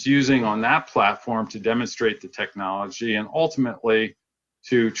was using on that platform to demonstrate the technology and ultimately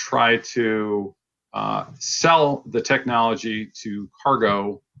to try to sell the technology to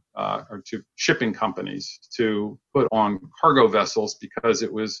cargo or to shipping companies to put on cargo vessels, because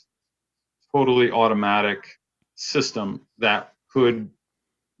it was totally automatic system that could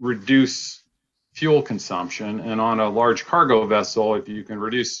reduce fuel consumption. And on a large cargo vessel, if you can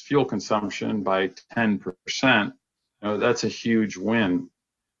reduce fuel consumption by 10%, that's a huge win.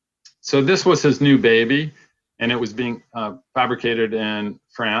 So this was his new baby, and it was being fabricated in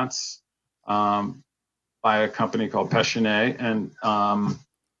France by a company called Péchiney. And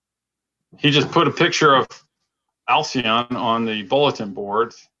he just put a picture of Alcyon on the bulletin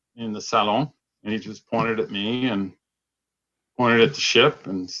board in the salon, and he just pointed at me and pointed at the ship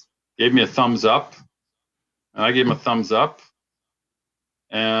and gave me a thumbs up. And I gave him a thumbs up,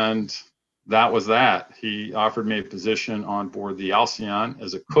 and that was that. He offered me a position on board the Alcyon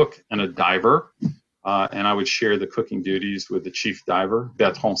as a cook and a diver, and I would share the cooking duties with the chief diver,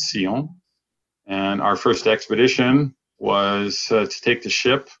 Bertrand Sillon. And our first expedition was to take the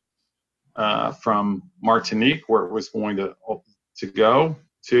ship from Martinique, where it was going to go,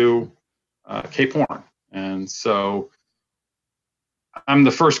 to Cape Horn. And so I'm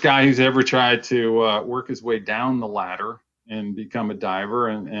the first guy who's ever tried to work his way down the ladder and become a diver,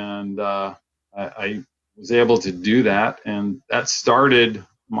 and I was able to do that, and that started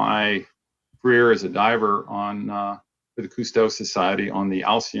my career as a diver for the Cousteau Society on the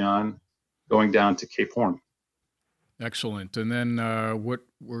Alcyon, going down to Cape Horn. Excellent. And then what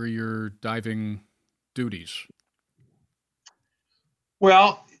were your diving duties?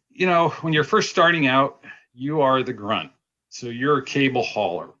 Well, when you're first starting out, you are the grunt. So you're a cable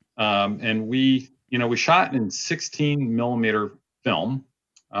hauler. And we shot in 16 millimeter film.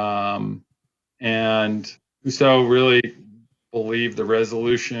 And Cousteau really believed the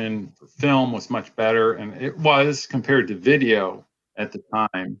resolution for film was much better. And it was compared to video at the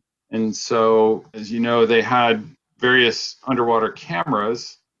time. And so, as you know, they had various underwater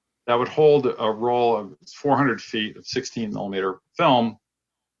cameras that would hold a roll of 400 feet of 16 millimeter film.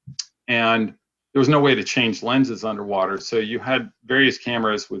 And there was no way to change lenses underwater. So you had various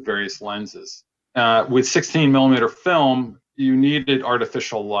cameras with various lenses. With 16 millimeter film, you needed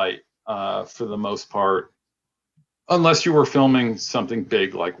artificial light for the most part, unless you were filming something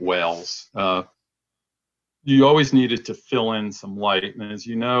big like whales. You always needed to fill in some light. And as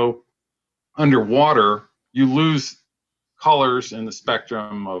you know, underwater, you lose colors in the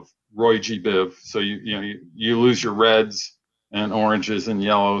spectrum of Roy G. Biv. So you lose your reds and oranges and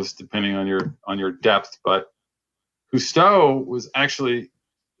yellows depending on your depth. But Cousteau was actually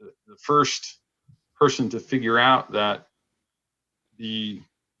the first person to figure out that the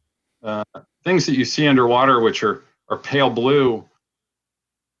things that you see underwater, which are pale blue,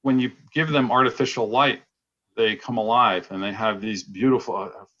 when you give them artificial light, they come alive, and they have these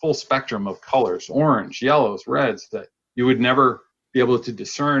beautiful full spectrum of colors, orange, yellows, reds, that you would never be able to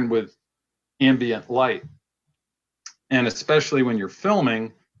discern with ambient light. And especially when you're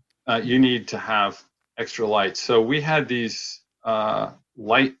filming, you need to have extra light. So we had these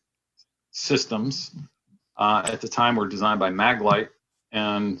light systems at the time were designed by Maglite,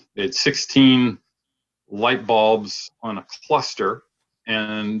 and they had 16 light bulbs on a cluster,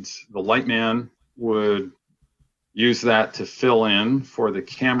 and the lightman would use that to fill in for the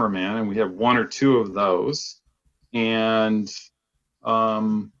cameraman, and we have 1 or 2 of those. And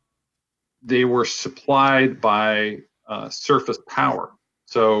they were supplied by surface power.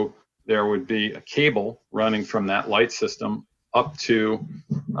 So there would be a cable running from that light system up to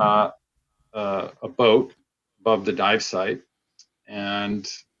a boat above the dive site. And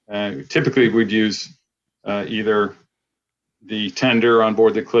typically we'd use either the tender on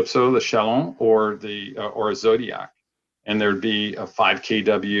board the Calypso, the Chalon, or a Zodiac. and there'd be a 5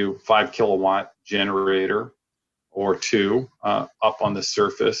 kW, 5 kilowatt generator or two up on the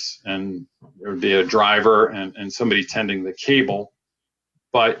surface, and there would be a driver and somebody tending the cable.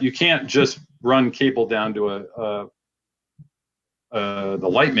 But you can't just run cable down to the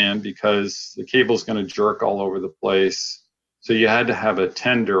light man, because the cable's going to jerk all over the place. So you had to have a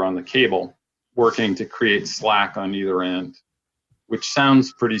tender on the cable working to create slack on either end, which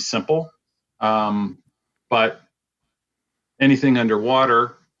sounds pretty simple. But anything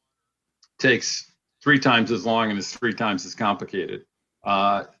underwater takes 3 times as long and is 3 times as complicated.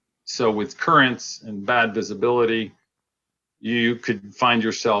 So with currents and bad visibility, you could find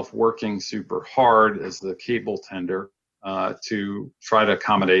yourself working super hard as the cable tender to try to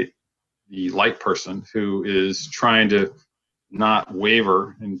accommodate the light person who is trying to not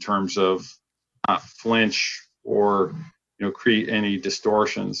waver in terms of not flinch or create any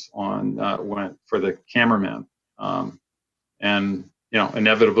distortions on for the cameraman. And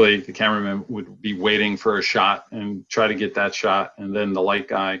inevitably the cameraman would be waiting for a shot and try to get that shot, and then the light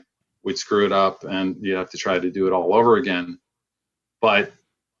guy would screw it up and you have to try to do it all over again. But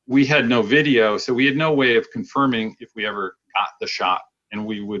we had no video, so we had no way of confirming if we ever got the shot, and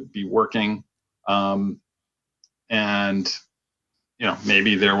we would be working and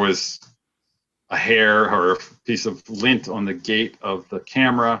maybe there was a hair or a piece of lint on the gate of the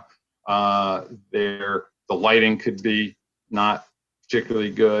camera. The lighting could be not particularly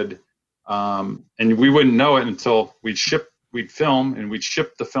good, and we wouldn't know it until we'd film, and we'd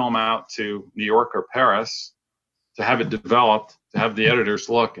ship the film out to New York or Paris to have it developed, to have the editors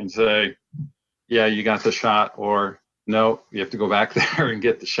look and say, yeah, you got the shot, or no, you have to go back there and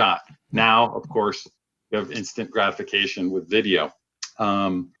get the shot. Now, of course, you have instant gratification with video.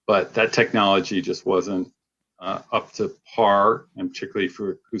 But that technology just wasn't up to par, and particularly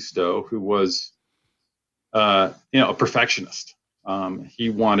for Cousteau, who was, a perfectionist. He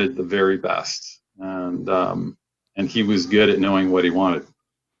wanted the very best, and he was good at knowing what he wanted.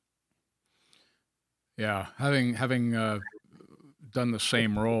 Yeah, having done the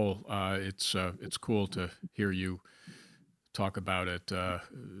same role, it's cool to hear you talk about it.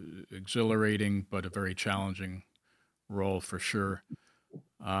 Exhilarating, but a very challenging role for sure.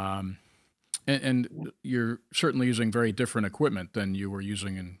 And you're certainly using very different equipment than you were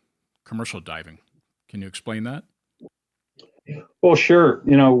using in commercial diving. Can you explain that? Well, sure.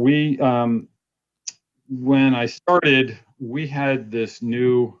 We when I started, we had this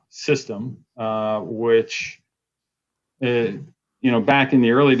new system, which, back in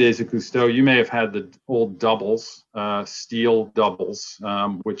the early days of Cousteau, you may have had the old doubles, steel doubles,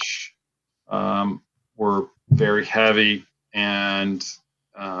 which were very heavy and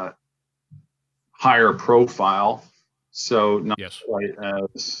higher profile, so not quite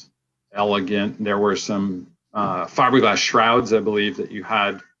as elegant. There were some fiberglass shrouds, I believe, that you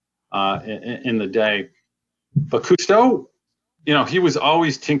had in the day. But Cousteau, he was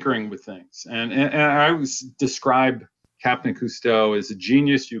always tinkering with things, and I always describe Captain Cousteau as a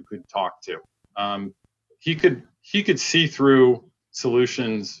genius you could talk to. He could see through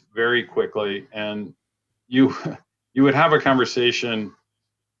solutions very quickly, and you would have a conversation,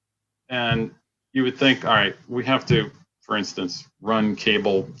 and you would think, all right, we have to, for instance, run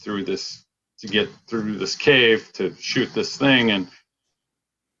cable through this to get through this cave to shoot this thing, and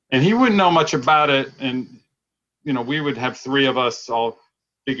he wouldn't know much about it, and we would have 3 of us all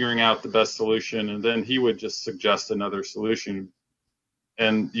figuring out the best solution, and then he would just suggest another solution,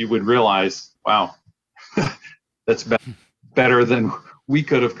 and you would realize, wow, that's better than we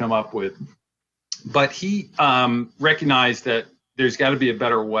could have come up with. But he recognized that there's got to be a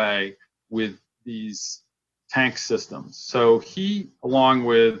better way with these tank systems. So he, along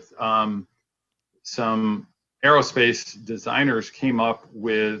with some aerospace designers, came up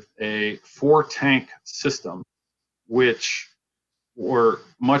with a 4-tank system, which were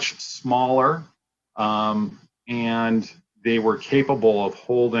much smaller, and they were capable of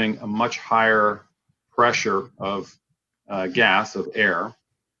holding a much higher pressure of gas, of air.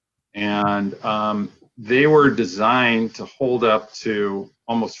 And they were designed to hold up to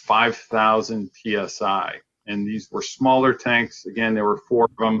almost 5,000 PSI. And these were smaller tanks. Again, there were 4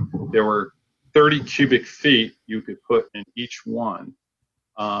 of them. There were 30 cubic feet you could put in each one.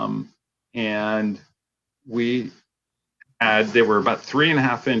 And they were about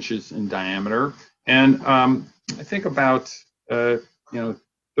 3.5 inches in diameter, and I think about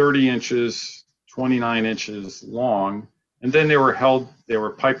 30 inches, 29 inches long. And then they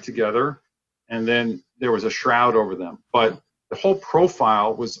were piped together, and then there was a shroud over them. But the whole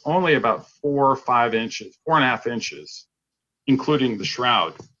profile was only about 4 or 5 inches, 4.5 inches, including the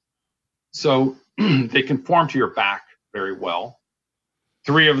shroud. So they conform to your back very well.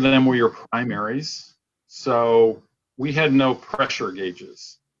 3 of them were your primaries. So we had no pressure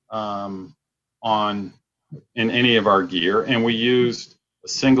gauges in any of our gear, and we used a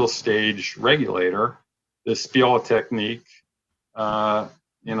single stage regulator, the Spiola technique,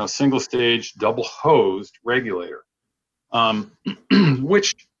 single stage double hosed regulator,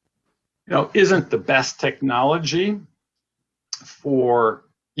 which isn't the best technology for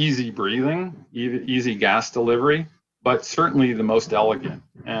easy breathing, easy gas delivery, but certainly the most elegant.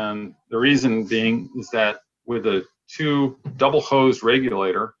 And the reason being is that with a 2 double hose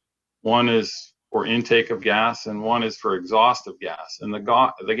regulator, one is for intake of gas and one is for exhaust of gas. And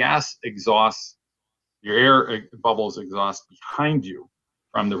the gas exhausts, your air bubbles exhaust behind you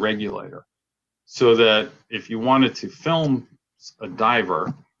from the regulator. So that if you wanted to film a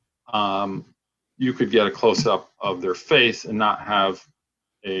diver, you could get a close-up of their face and not have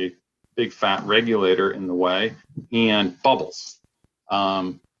a big fat regulator in the way and bubbles.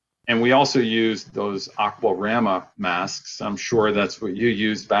 And we also used those Aquarama masks. I'm sure that's what you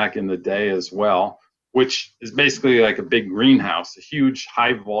used back in the day as well, which is basically like a big greenhouse, a huge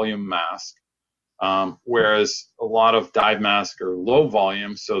high volume mask. Whereas a lot of dive masks are low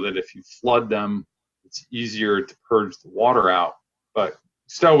volume, so that if you flood them, it's easier to purge the water out. But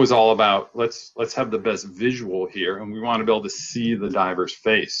Stowe was all about let's have the best visual here, and we want to be able to see the diver's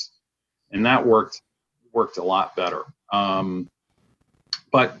face, and that worked a lot better.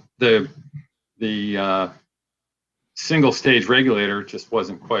 But the single stage regulator just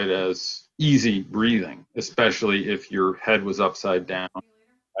wasn't quite as easy breathing, especially if your head was upside down.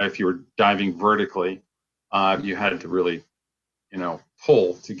 If you were diving vertically, you had to really,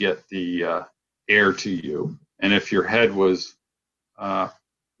 pull to get the air to you. And if your head was,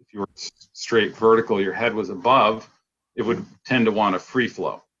 if you were straight vertical, your head was above, it would tend to want a free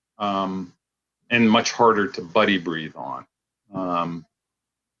flow, and much harder to buddy breathe on.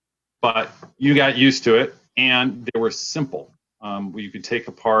 But you got used to it, and they were simple. You could take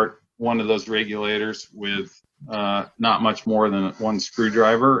apart one of those regulators with not much more than one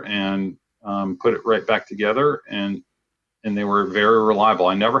screwdriver and put it right back together, and they were very reliable.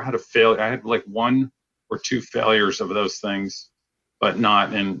 I never had a failure. I had like 1 or 2 failures of those things, but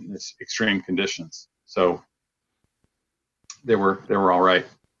not in extreme conditions. So they were all right.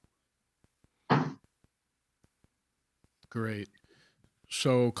 Great.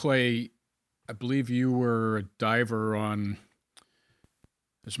 So Clay, I believe you were a diver on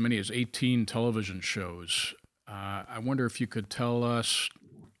as many as 18 television shows. I wonder if you could tell us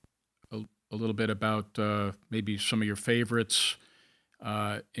a little bit about maybe some of your favorites,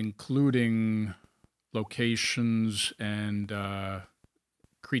 including locations and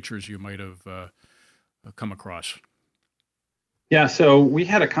creatures you might have come across. Yeah, so we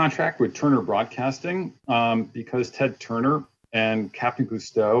had a contract with Turner Broadcasting because Ted Turner and Captain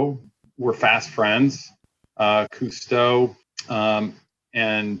Cousteau were fast friends. Cousteau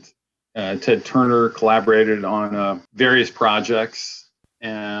and Ted Turner collaborated on various projects,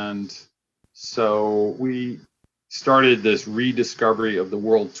 and so we started this Rediscovery of the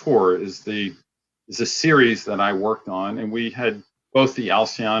World Tour. is a series that I worked on, and we had both the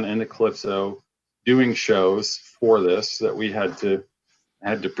Alcyon and the Calypso doing shows for this that we had to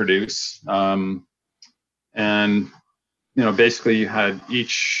produce, and basically you had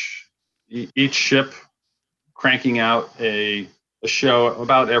each ship cranking out a show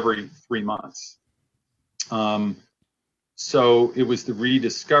about every 3 months. So it was the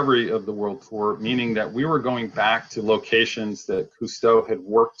Rediscovery of the World Tour, meaning that we were going back to locations that Cousteau had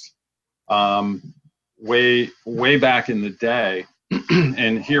worked way back in the day.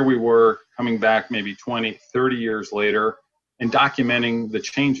 And here we were coming back maybe 20, 30 years later and documenting the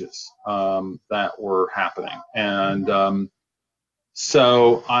changes that were happening. And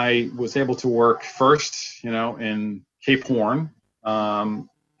so I was able to work first, in Cape Horn,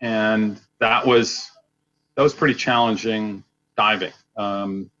 and that was pretty challenging diving.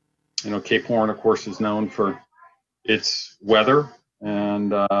 Cape Horn, of course, is known for its weather,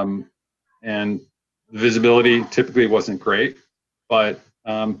 and visibility typically wasn't great, but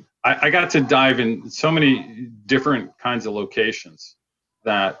I got to dive in so many different kinds of locations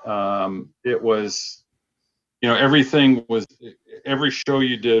that it was, every show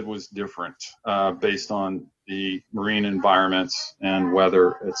you did was different based on the marine environments and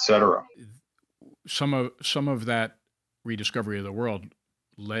weather, etc. Some of that rediscovery of the world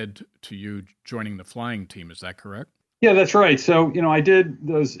led to you joining the flying team. Is that correct? Yeah, that's right. So, I did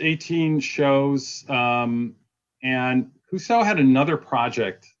those 18 shows, and Cousteau had another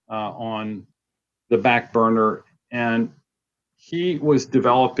project on the back burner, and he was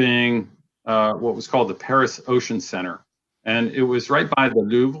developing what was called the Paris Ocean Center. And it was right by the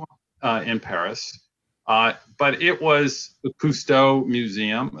Louvre in Paris. But it was the Cousteau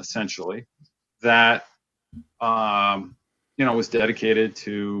Museum, essentially, that was dedicated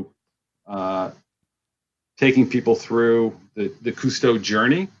to taking people through the Cousteau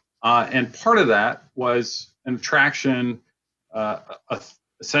journey. And part of that was an attraction,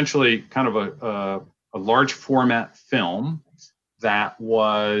 essentially kind of a large format film that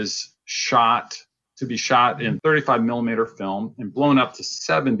was to be shot in 35 millimeter film and blown up to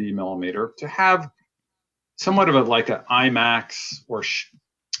 70 millimeter to have somewhat of like an IMAX or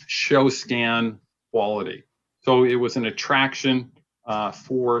show scan quality. So it was an attraction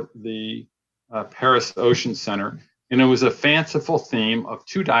for the Paris Ocean Center, and it was a fanciful theme of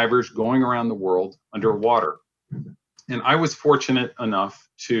two divers going around the world underwater. And I was fortunate enough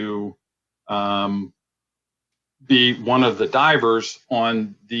to be one of the divers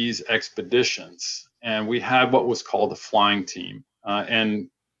on these expeditions, and we had what was called a flying team. And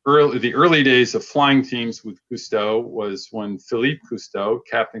the early days of flying teams with Cousteau was when Philippe Cousteau,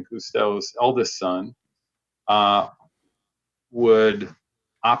 Captain Cousteau's eldest son, would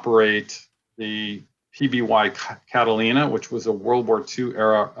operate the PBY Catalina, which was a World War II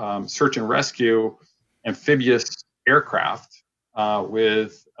era search and rescue amphibious aircraft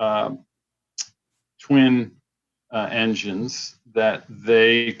with twin engines that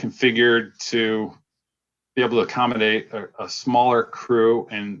they configured to be able to accommodate a smaller crew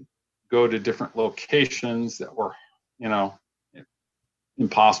and go to different locations that were,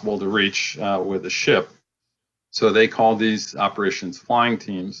 impossible to reach with a ship. So they called these operations flying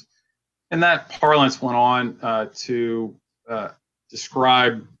teams. And that parlance went on to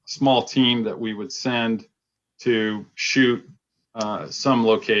describe a small team that we would send to shoot some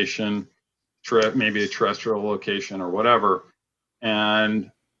location, maybe a terrestrial location or whatever.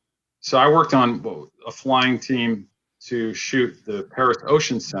 And so I worked on a flying team to shoot the Paris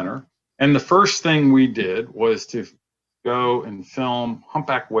Ocean Center. And the first thing we did was to go and film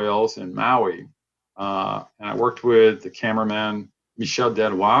humpback whales in Maui. And I worked with the cameraman, Michel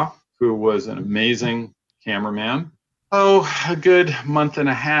Delois, who was an amazing cameraman. A good month and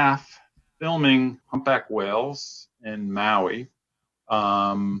a half filming humpback whales in Maui.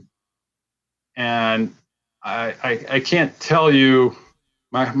 And I can't tell you,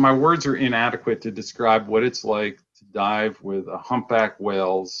 my words are inadequate to describe what it's like to dive with a humpback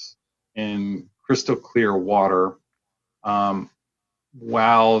whales in crystal clear water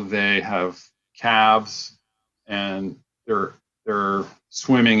while they have calves and they're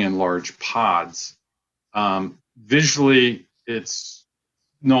swimming in large pods. Visually, it's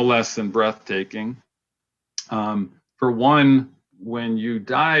no less than breathtaking. For one, when you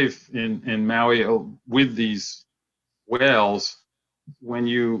dive in Maui with these whales, when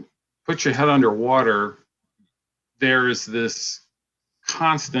you put your head underwater, there's this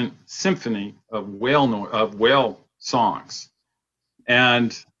constant symphony of whale songs.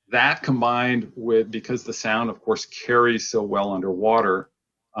 And that combined with, because the sound, of course, carries so well underwater,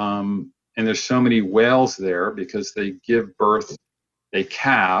 and there's so many whales there because they give birth, they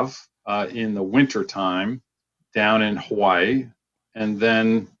calve in the winter time down in Hawaii, and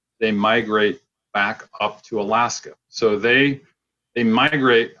then they migrate back up to Alaska. So they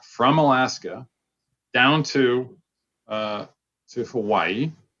migrate from Alaska down to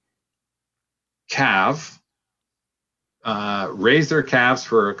Hawaii, calve, raise their calves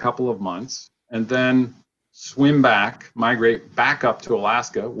for a couple of months, and then swim back, migrate back up to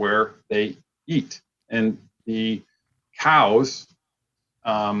Alaska where they eat. And the cows,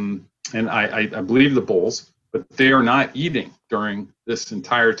 and I believe the bulls, but they are not eating during this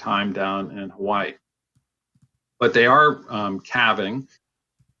entire time down in Hawaii. But they are calving,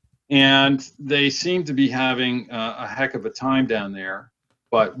 and they seem to be having a heck of a time down there.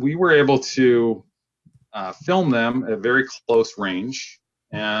 But we were able to film them at very close range,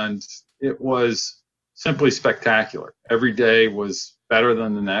 and it was simply spectacular. Every day was better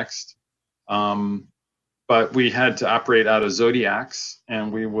than the next. But we had to operate out of Zodiacs,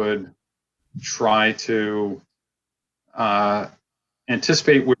 and we would try to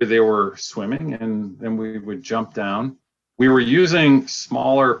anticipate where they were swimming, and then we would jump down. We were using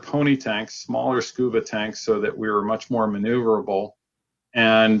smaller pony tanks, smaller scuba tanks, so that we were much more maneuverable.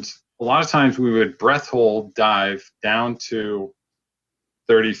 And a lot of times we would breath hold dive down to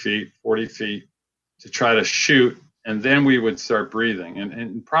 30 feet, 40 feet to try to shoot, and then we would start breathing.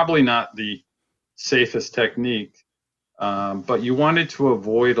 And probably not the safest technique, but you wanted to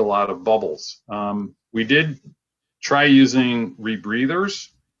avoid a lot of bubbles. We did try using rebreathers,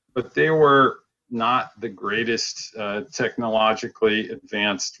 but they were not the greatest technologically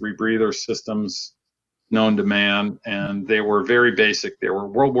advanced rebreather systems known to man, and they were very basic. They were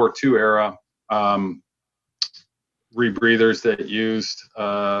World War II era rebreathers that used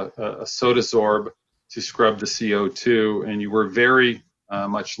a soda sorb to scrub the CO2, and you were very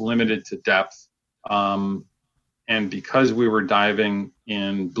much limited to depth. And because we were diving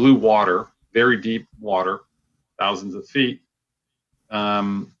in blue water, very deep water, thousands of feet,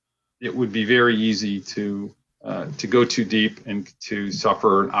 it would be very easy to go too deep and to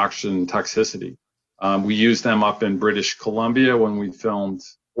suffer an oxygen toxicity. We used them up in British Columbia when we filmed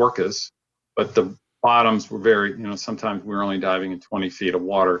orcas, but the bottoms were very, sometimes we were only diving in 20 feet of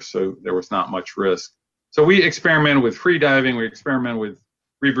water, so there was not much risk. So we experimented with free diving, we experimented with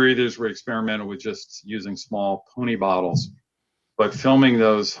rebreathers, we experimented with just using small pony bottles. But filming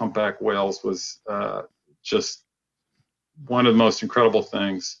those humpback whales was just one of the most incredible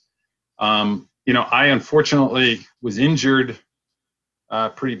things. I unfortunately was injured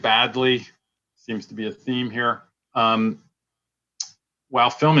pretty badly, seems to be a theme here. While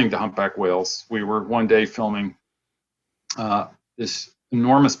filming the humpback whales, we were one day filming this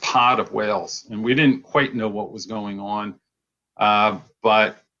enormous pod of whales, and we didn't quite know what was going on,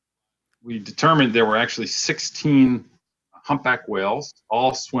 but we determined there were actually 16 humpback whales,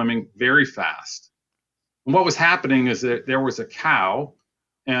 all swimming very fast. And what was happening is that there was a cow,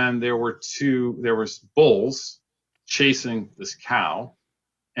 and there was bulls chasing this cow,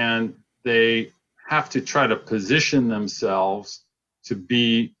 and they have to try to position themselves to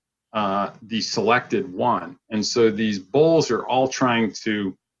be the selected one. And so these bulls are all trying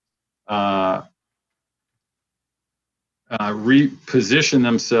to reposition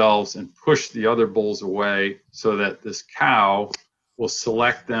themselves and push the other bulls away so that this cow will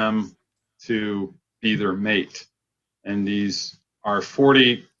select them to be their mate. And these are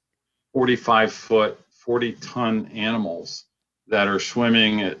 40, 45 foot, 40-ton animals that are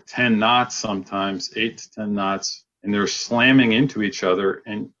swimming at 10 knots sometimes, 8 to 10 knots, and they're slamming into each other,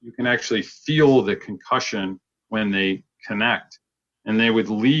 and you can actually feel the concussion when they connect. And they would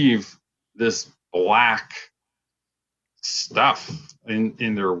leave this black stuff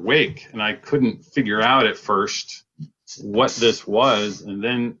in their wake, and I couldn't figure out at first what this was, and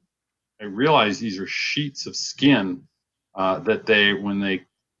then I realized these are sheets of skin that when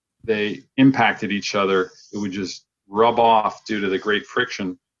they impacted each other, it would just rub off due to the great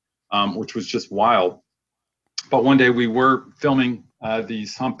friction, which was just wild. But one day we were filming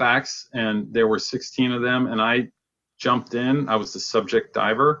these humpbacks, and there were 16 of them, and I jumped in. I was the subject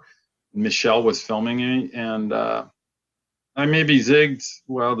diver. Michelle was filming me, and I maybe zigged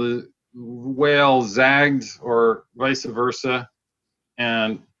while the whale zagged, or vice versa,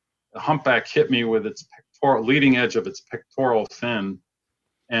 and the humpback hit me with its leading edge of its pectoral fin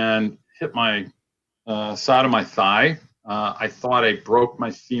and hit my side of my thigh. I thought I broke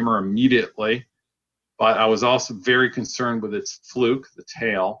my femur immediately, but I was also very concerned with its fluke, the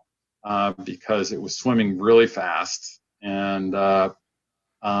tail, because it was swimming really fast. And I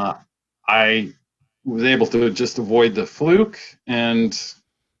was able to just avoid the fluke. And,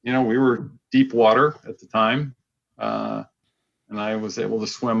 we were deep water at the time. And I was able to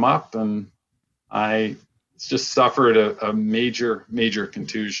swim up, and I just suffered a major, major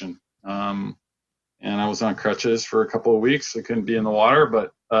contusion. And I was on crutches for a couple of weeks. I couldn't be in the water,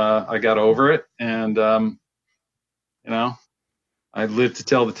 but I got over it, and I lived to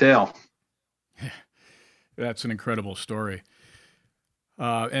tell the tale. That's an incredible story.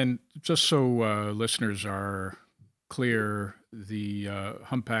 And just so listeners are clear, the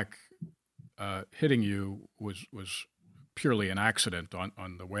humpback hitting you was purely an accident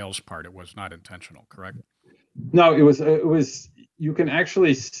on the whale's part. It was not intentional, correct? No, it was. You can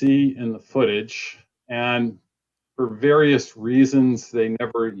actually see in the footage, and for various reasons, they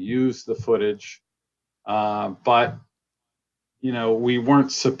never used the footage. But we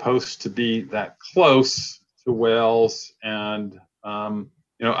weren't supposed to be that close to whales, and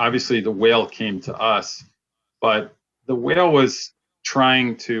obviously the whale came to us, but the whale was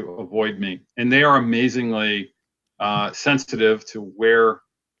trying to avoid me, and they are amazingly sensitive to where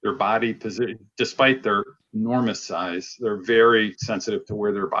their body position, despite their enormous size, they're very sensitive to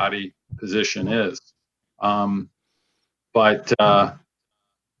where their body position is. But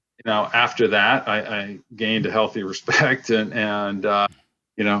after that, I gained a healthy respect and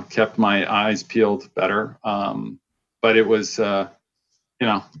kept my eyes peeled better. But it was, it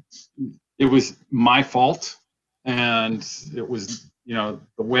was my fault, and it was, the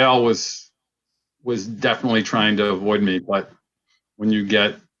whale was definitely trying to avoid me. But when you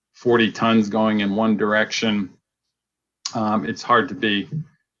get 40 tons going in one direction, it's hard to be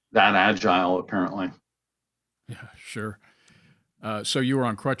that agile, apparently. Yeah, sure. So you were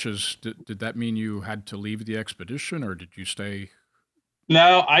on crutches. Did that mean you had to leave the expedition, or did you stay?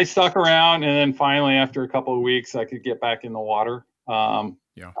 No, I stuck around, and then finally, after a couple of weeks, I could get back in the water.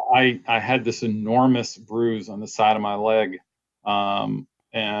 Yeah. I had this enormous bruise on the side of my leg,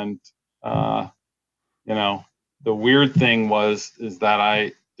 and you know, the weird thing is that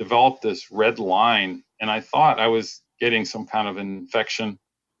I developed this red line, and I thought I was getting some kind of infection,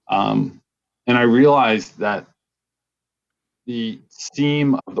 and I realized that the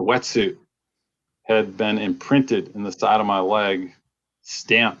seam of the wetsuit had been imprinted in the side of my leg,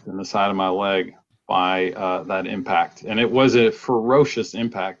 stamped in the side of my leg by that impact. And it was a ferocious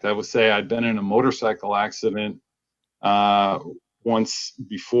impact. I would say I'd been in a motorcycle accident once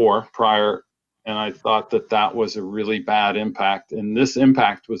before, prior, and I thought that was a really bad impact. And this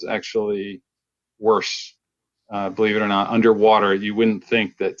impact was actually worse, believe it or not. Underwater, you wouldn't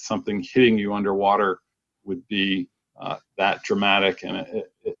think that something hitting you underwater would be that dramatic, and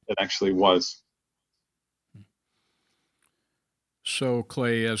it actually was. So,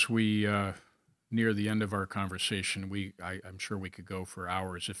 Clay, as we near the end of our conversation, I'm sure we could go for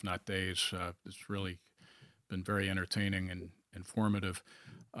hours, if not days. It's really been very entertaining and informative.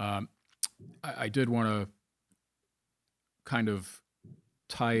 I did want to kind of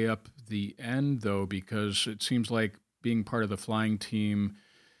tie up the end, though, because it seems like being part of the flying team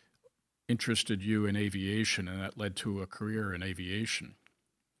interested you in aviation, and that led to a career in aviation.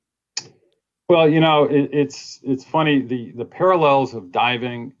 Well, it's funny. The parallels of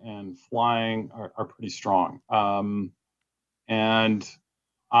diving and flying are pretty strong. And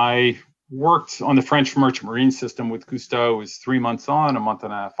I worked on the French Merchant Marine system with Cousteau. It was 3 months on, a month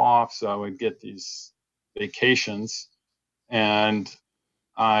and a half off. So I would get these vacations. And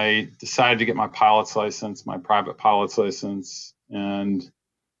I decided to get my pilot's license, my private pilot's license. And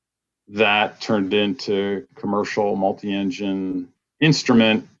that turned into commercial multi-engine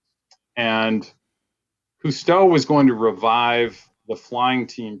instrument. And Cousteau was going to revive the flying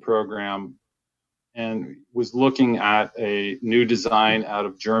team program and was looking at a new design out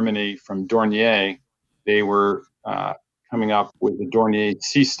of Germany from Dornier. They were coming up with the Dornier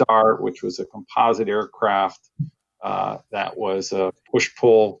Sea Star, which was a composite aircraft that was a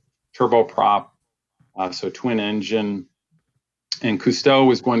push-pull turboprop, so twin engine. And Cousteau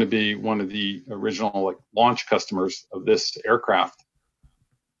was going to be one of the original launch customers of this aircraft.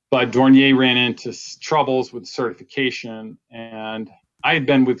 But Dornier ran into troubles with certification, and I had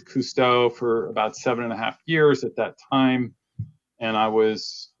been with Cousteau for about 7.5 years at that time, and I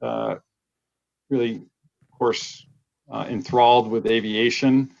was really, of course, enthralled with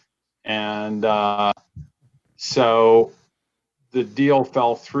aviation. And so the deal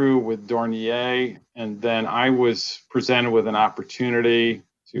fell through with Dornier, and then I was presented with an opportunity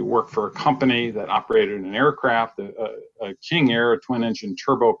to work for a company that operated an aircraft, a King Air, a twin-engine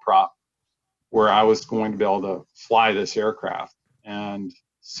turboprop, where I was going to be able to fly this aircraft. And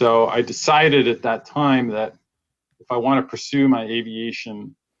so I decided at that time that if I want to pursue my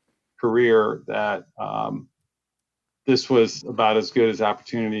aviation career, that this was about as good as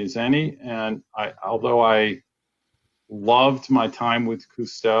opportunity as any. And although I loved my time with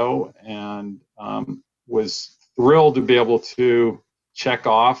Cousteau and was thrilled to be able to check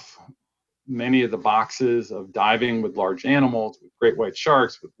off many of the boxes of diving with large animals, with great white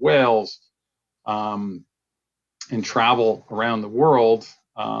sharks, with whales, and travel around the world,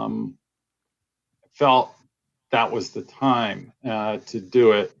 I felt that was the time to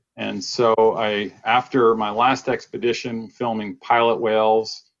do it. And so after my last expedition, filming pilot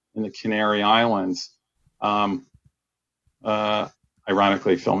whales in the Canary Islands,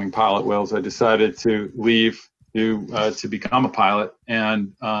 ironically filming pilot whales, I decided to leave to become a pilot,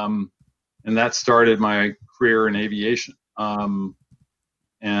 and that started my career in aviation. And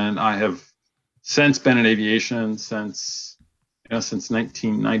I have since been in aviation since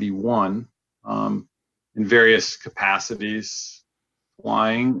 1991, in various capacities,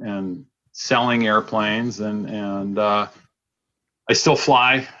 flying and selling airplanes, and I still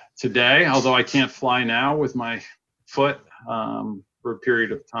fly today, although I can't fly now with my foot for a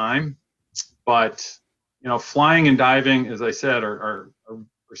period of time. But flying and diving, as I said, are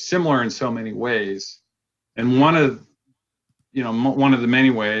similar in so many ways. And one of the many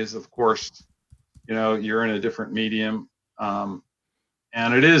ways, of course, you're in a different medium,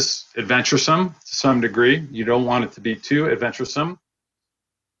 and it is adventuresome to some degree. You don't want it to be too adventuresome,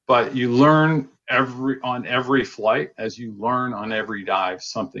 but you learn on every flight, as you learn on every dive,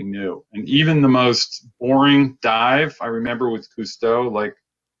 something new. And even the most boring dive, I remember with Cousteau, like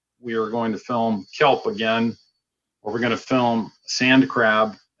we were going to film kelp again, or we're going to film sand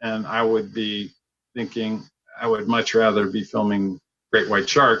crab, and I would be thinking I would much rather be filming great white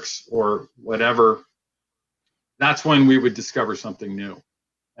sharks or whatever, that's when we would discover something new.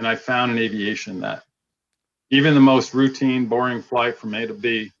 And I found in aviation that even the most routine, boring flight from A to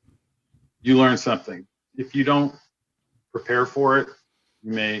B, you learn something. If you don't prepare for it,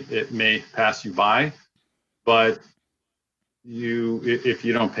 it may pass you by, but if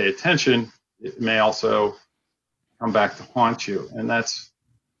you don't pay attention, it may also come back to haunt you. And that's,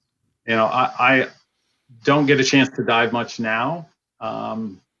 I don't get a chance to dive much now,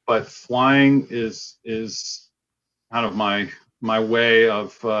 but flying is kind of my way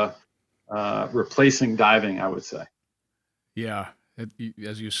of replacing diving, I would say. Yeah.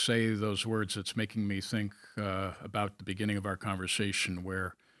 As you say those words, it's making me think about the beginning of our conversation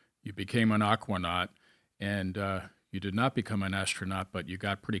where you became an aquanaut and you did not become an astronaut, but you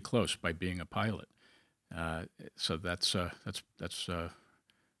got pretty close by being a pilot. So that's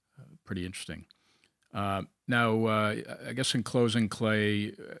pretty interesting. Now, I guess in closing,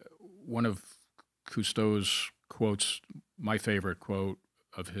 Clay, one of Cousteau's quotes, my favorite quote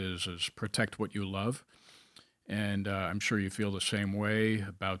of his is "Protect what you love." And I'm sure you feel the same way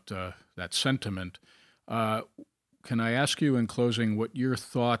about that sentiment. Can I ask you in closing what your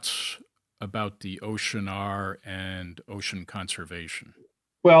thoughts about the ocean are and ocean conservation?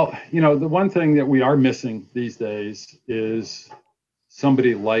 Well, the one thing that we are missing these days is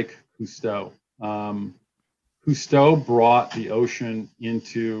somebody like Cousteau. Cousteau brought the ocean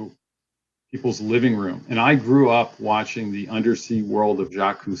into people's living room. And I grew up watching The Undersea World of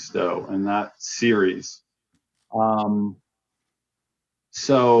Jacques Cousteau and that series.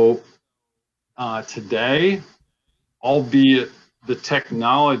 So today, albeit the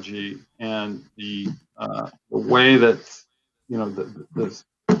technology and the way that the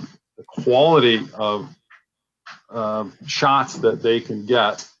quality of shots that they can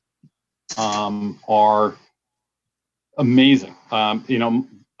get are amazing.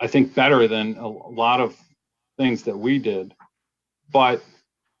 I think better than a lot of things that we did. But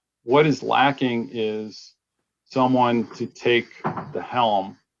what is lacking is someone to take the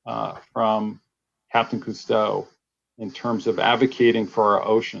helm from Captain Cousteau in terms of advocating for our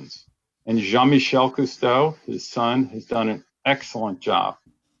oceans. And Jean-Michel Cousteau, his son, has done an excellent job.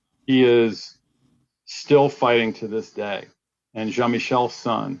 He is still fighting to this day. And Jean-Michel's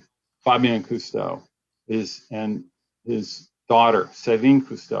son, Fabien Cousteau, and his daughter, Céline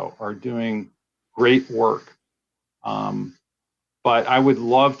Cousteau, are doing great work. But I would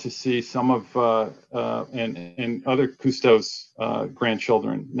love to see some of, and other Cousteau's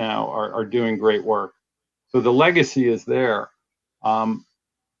grandchildren now are doing great work. So the legacy is there.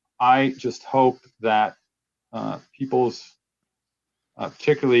 I just hope that people's,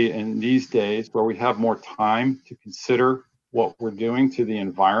 particularly in these days where we have more time to consider what we're doing to the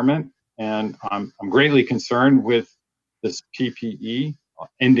environment, and I'm greatly concerned with this PPE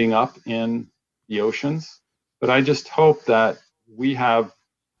ending up in the oceans, but I just hope that we have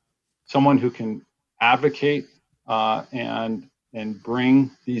someone who can advocate and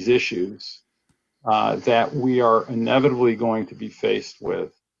bring these issues that we are inevitably going to be faced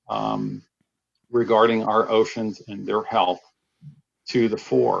with regarding our oceans and their health to the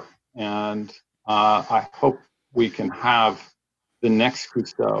fore. And I hope we can have the next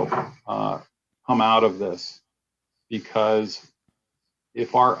Cousteau come out of this, because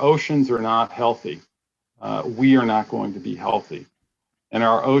if our oceans are not healthy, we are not going to be healthy. And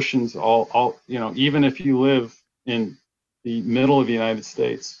our oceans, even if you live in the middle of the United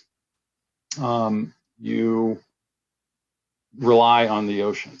States, you rely on the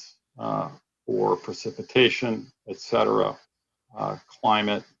oceans for precipitation, etc.,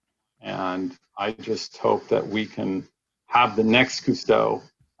 climate. And I just hope that we can have the next Cousteau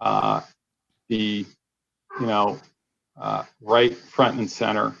be, right front and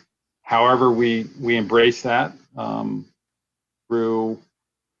center. However, we embrace that through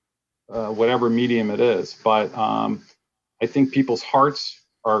whatever medium it is. But I think people's hearts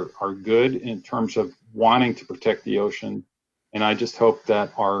are good in terms of wanting to protect the ocean, and I just hope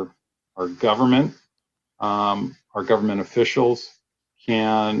that our government, our government officials,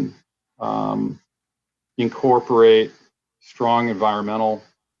 can incorporate strong environmental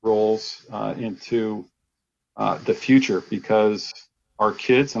roles into the future, because our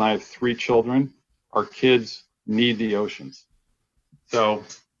kids, and I have 3 children, our kids need the oceans. So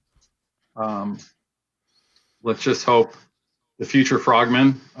let's just hope the future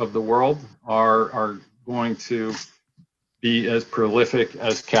frogmen of the world are going to be as prolific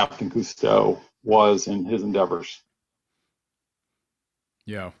as Captain Cousteau was in his endeavors.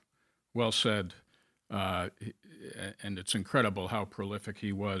 Yeah, well said. and it's incredible how prolific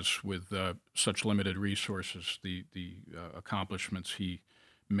he was with such limited resources, the accomplishments he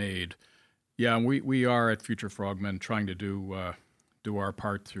made. Yeah, we are at Future Frogmen trying to do our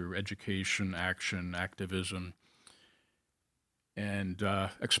part through education, action, activism, and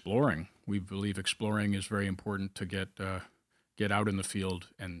exploring. We believe exploring is very important to get out in the field,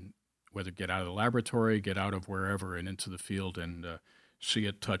 and whether get out of the laboratory, get out of wherever and into the field and see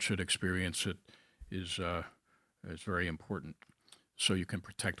it, touch it, experience it is very important, so you can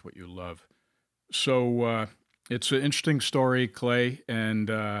protect what you love. So it's an interesting story, Clay,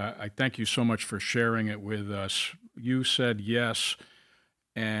 and I thank you so much for sharing it with us. You said yes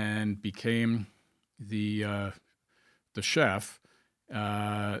and became the chef,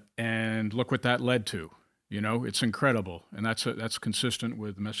 and look what that led to. You know, it's incredible, and that's consistent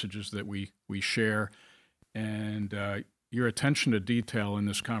with messages that we share, and your attention to detail in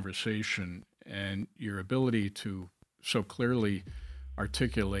this conversation and your ability to so clearly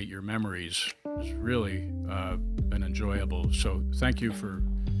articulate your memories has really been enjoyable. So thank you for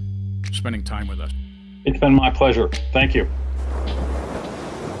spending time with us. It's been my pleasure. Thank you.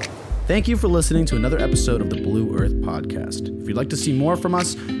 Thank you for listening to another episode of the Blue Earth Podcast. If you'd like to see more from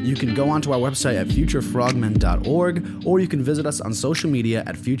us, you can go onto our website at futurefrogmen.org, or you can visit us on social media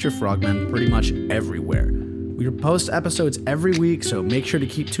at Future Frogmen pretty much everywhere. We post episodes every week, so make sure to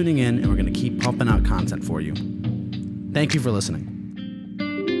keep tuning in, and we're going to keep pumping out content for you. Thank you for listening.